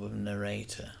the job of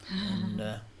narrator.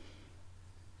 And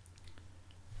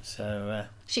so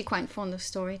She's quite fond of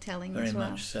storytelling very as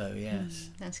well. much so, yes.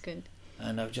 That's good.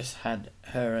 And I've just had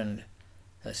her and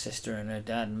her sister and her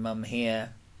dad and mum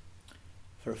here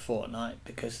for a fortnight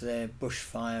because they're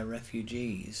bushfire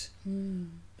refugees.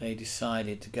 They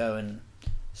decided to go and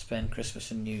spend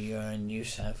Christmas and New Year in New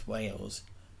South Wales,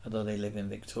 although they live in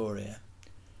Victoria.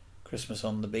 Christmas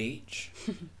on the beach,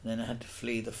 and then I had to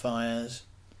flee the fires,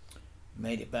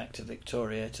 made it back to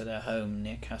Victoria to their home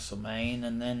near Castlemaine,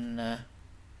 and then the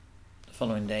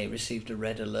following day received a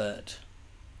red alert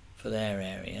for their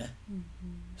area.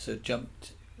 So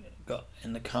got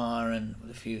in the car and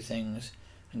with a few things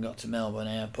and got to Melbourne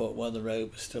Airport while the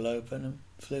road was still open and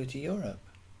flew to Europe.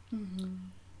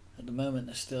 At the moment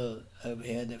they're still over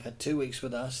here. They've had 2 weeks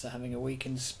with us. They're having a week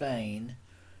in Spain,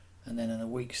 and then in a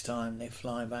week's time they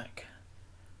fly back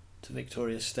to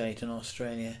Victoria State in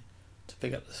Australia to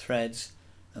pick up the threads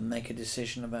and make a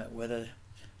decision about whether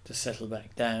to settle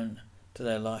back down to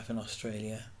their life in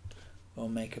Australia or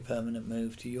make a permanent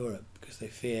move to Europe, because they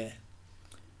fear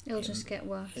It'll just get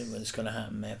worse. It's going to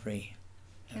happen every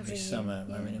summer. Year,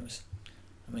 yeah.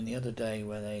 I mean, the other day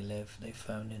where they live, they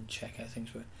phoned in, check how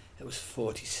things were. It was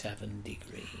 47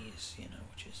 degrees,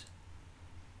 which is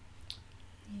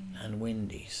and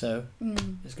windy. So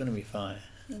there's going to be fire.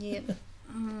 Yep.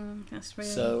 That's really.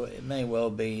 So it may well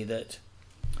be that.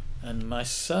 And my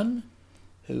son,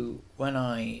 who when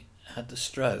I had the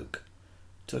stroke,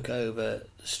 took over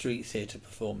the street theatre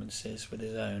performances with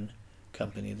his own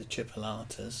company, the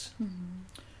Chipolatas, and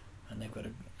they've got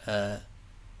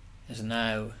is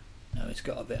now he's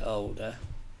got a bit older,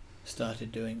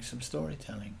 started doing some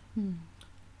storytelling.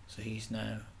 So he's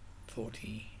now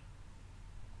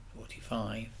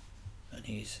 45, and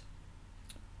he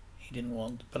didn't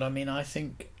want. But I mean, I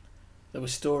think there were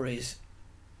stories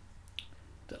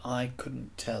that I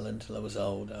couldn't tell until I was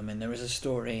old. I mean, there is a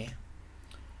story.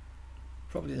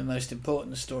 Probably the most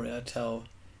important story I tell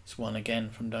is one again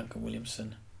from Duncan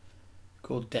Williamson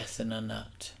called Death in a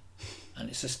Nut, and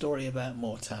it's a story about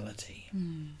mortality.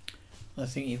 I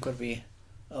think you've got to be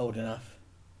old enough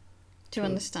to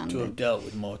understand to it. have dealt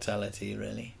with mortality,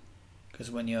 really,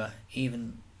 because when you're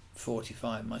even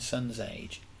 45, my son's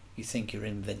age, you think you're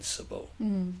invincible.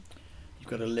 You've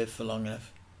got to live for long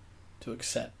enough to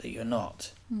accept that you're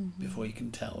not before you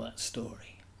can tell that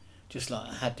story. Just like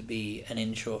I had to be an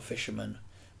inshore fisherman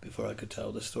before I could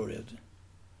tell the story of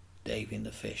Davy and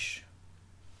the fish,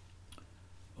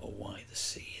 or why the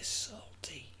sea is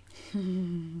salty.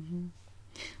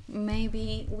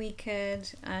 maybe we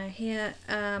could hear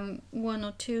 1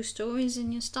 or 2 stories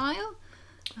in your style.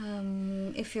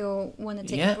 If you want to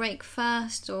take a break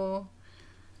first, or...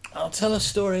 I'll tell a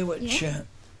story which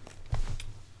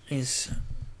is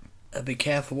a be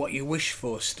careful what you wish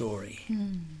for story.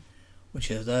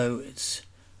 Which, although it's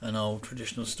an old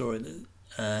traditional story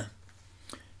that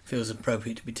feels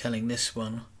appropriate to be telling this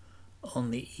one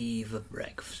on the eve of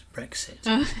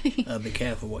Brexit. Be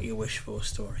careful what you wish for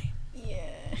story.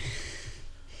 Yeah.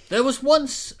 There was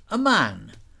once a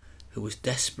man who was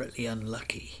desperately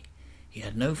unlucky. He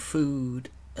had no food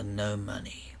and no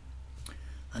money.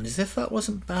 And as if that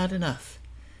wasn't bad enough,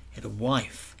 he had a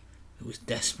wife who was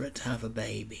desperate to have a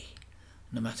baby.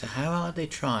 No matter how hard they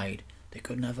tried, they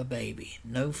couldn't have a baby.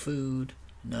 No food,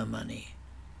 no money,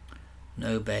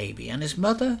 no baby. And his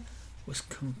mother was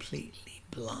completely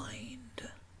blind.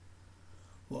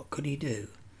 What could he do?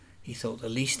 He thought the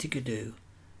least he could do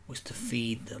was to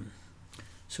feed them.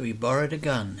 So he borrowed a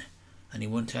gun and he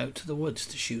went out to the woods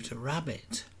to shoot a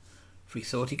rabbit, for he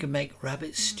thought he could make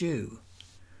rabbit stew.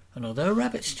 And although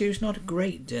rabbit stew's not a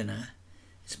great dinner,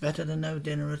 it's better than no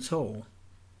dinner at all.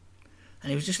 And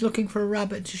he was just looking for a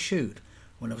rabbit to shoot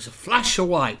when there was a flash of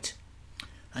white,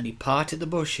 and he parted the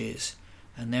bushes,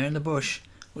 and there in the bush,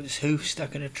 with his hoof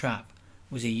stuck in a trap,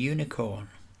 was a unicorn,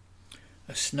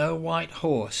 a snow-white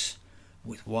horse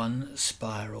with one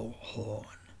spiral horn.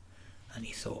 And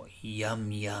he thought,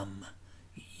 yum yum,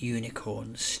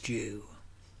 unicorn stew.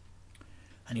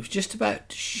 And he was just about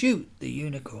to shoot the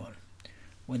unicorn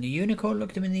when the unicorn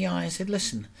looked him in the eye and said,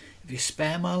 listen, if you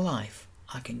spare my life,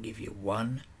 I can give you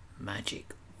one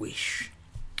magic wish.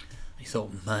 He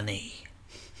thought, money.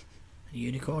 The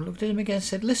unicorn looked at him again and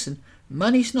said, listen,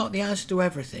 money's not the answer to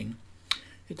everything.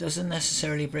 It doesn't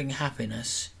necessarily bring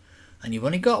happiness. And you've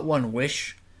only got one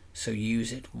wish, so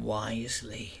use it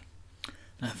wisely.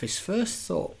 Now, if his first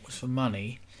thought was for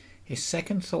money, his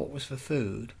second thought was for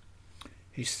food,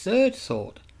 his third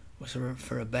thought was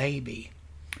for a baby,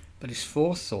 but his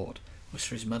fourth thought was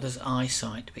for his mother's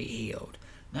eyesight to be healed.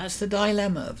 That's the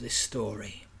dilemma of this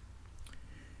story.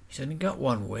 He's only got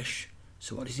one wish,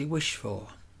 so what does he wish for?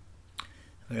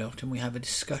 Very often we have a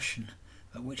discussion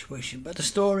about which wish, but the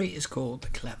story is called The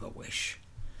Clever Wish.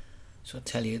 So I'll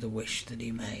tell you the wish that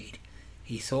he made.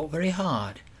 He thought very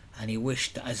hard, and he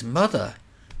wished that his mother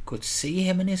could see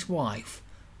him and his wife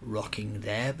rocking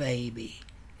their baby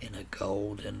in a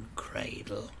golden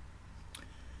cradle.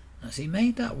 As he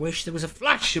made that wish, there was a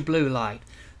flash of blue light,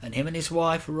 and him and his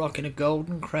wife were rocking a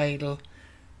golden cradle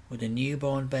with a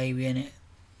newborn baby in it.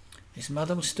 His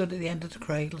mother was stood at the end of the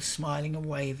cradle, smiling and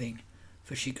waving,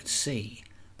 for she could see.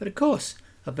 But of course,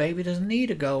 a baby doesn't need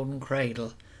a golden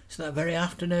cradle, so that very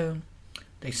afternoon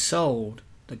they sold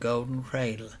the golden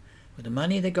cradle. With the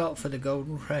money they got for the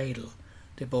golden cradle,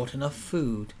 they bought enough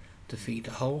food to feed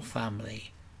the whole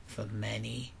family for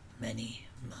many, many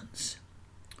months.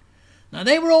 Now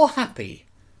they were all happy,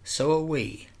 so are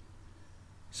we.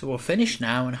 So we'll finish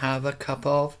now and have a cup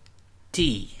of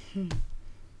tea.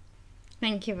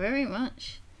 Thank you very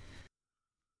much.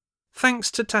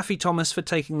 Thanks to Taffy Thomas for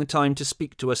taking the time to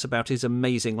speak to us about his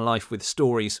amazing life with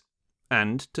stories,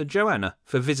 and to Joanna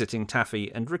for visiting Taffy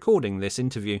and recording this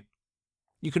interview.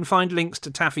 You can find links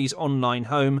to Taffy's online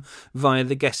home via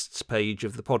the guests page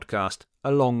of the podcast,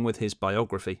 along with his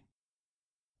biography.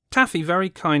 Taffy very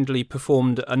kindly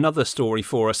performed another story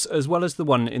for us, as well as the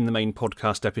one in the main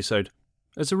podcast episode,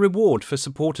 as a reward for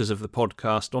supporters of the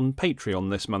podcast on Patreon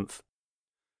this month.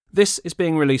 This is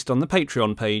being released on the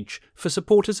Patreon page for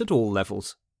supporters at all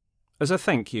levels, as a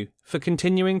thank you for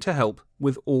continuing to help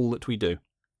with all that we do.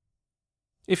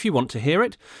 If you want to hear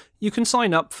it, you can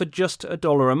sign up for just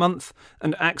 $1 a month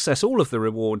and access all of the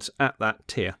rewards at that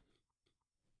tier.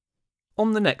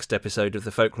 On the next episode of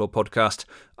the Folklore Podcast,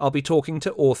 I'll be talking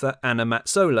to author Anna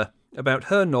Matzola about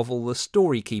her novel The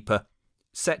Story Keeper,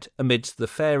 set amidst the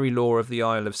fairy lore of the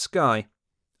Isle of Skye,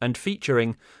 and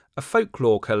featuring a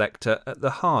folklore collector at the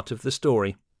heart of the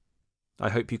story. I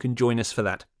hope you can join us for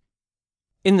that.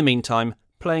 In the meantime,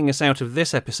 playing us out of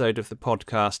this episode of the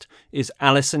podcast is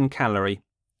Alison Callery,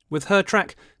 with her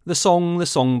track The Song the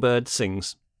Songbird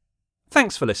Sings.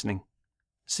 Thanks for listening.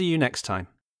 See you next time.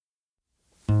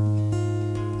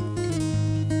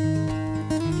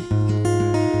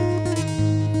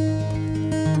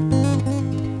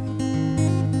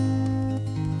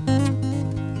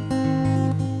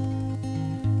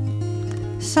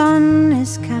 Sun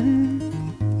is come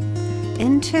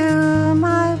into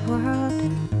my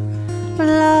world,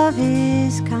 love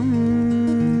is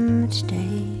come each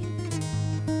day,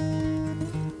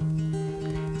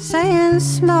 saying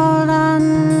small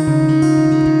and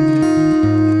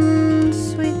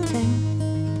sweet thing,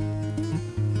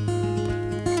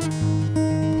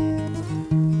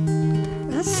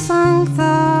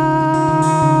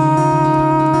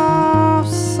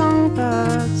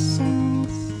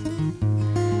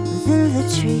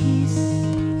 please,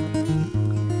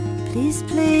 please,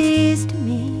 please to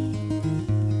me,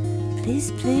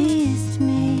 please, please to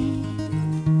me.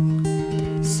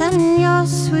 Send your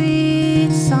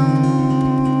sweet song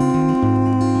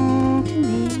to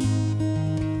me.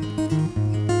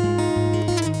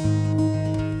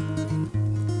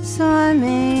 So I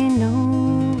may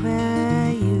know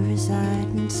where you reside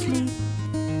and sleep.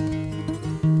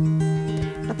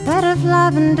 A bed of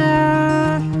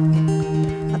lavender,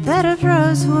 a bed of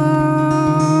rosewood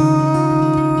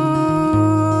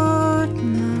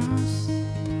moss.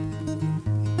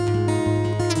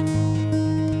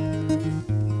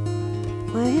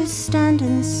 Where you stand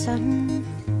in the sun,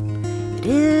 it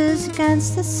is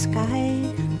against the sky.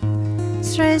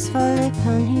 Strays fall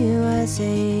upon you as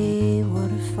a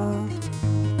waterfall,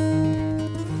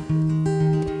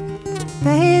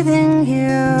 bathing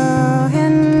you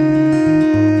in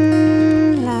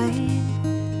light.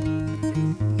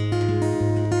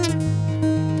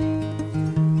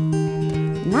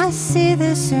 And I see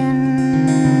this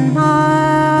in my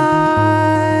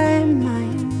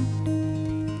mind.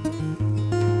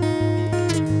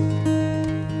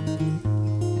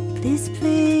 Please,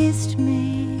 please to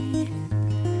me,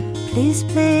 please,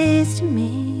 please to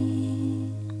me.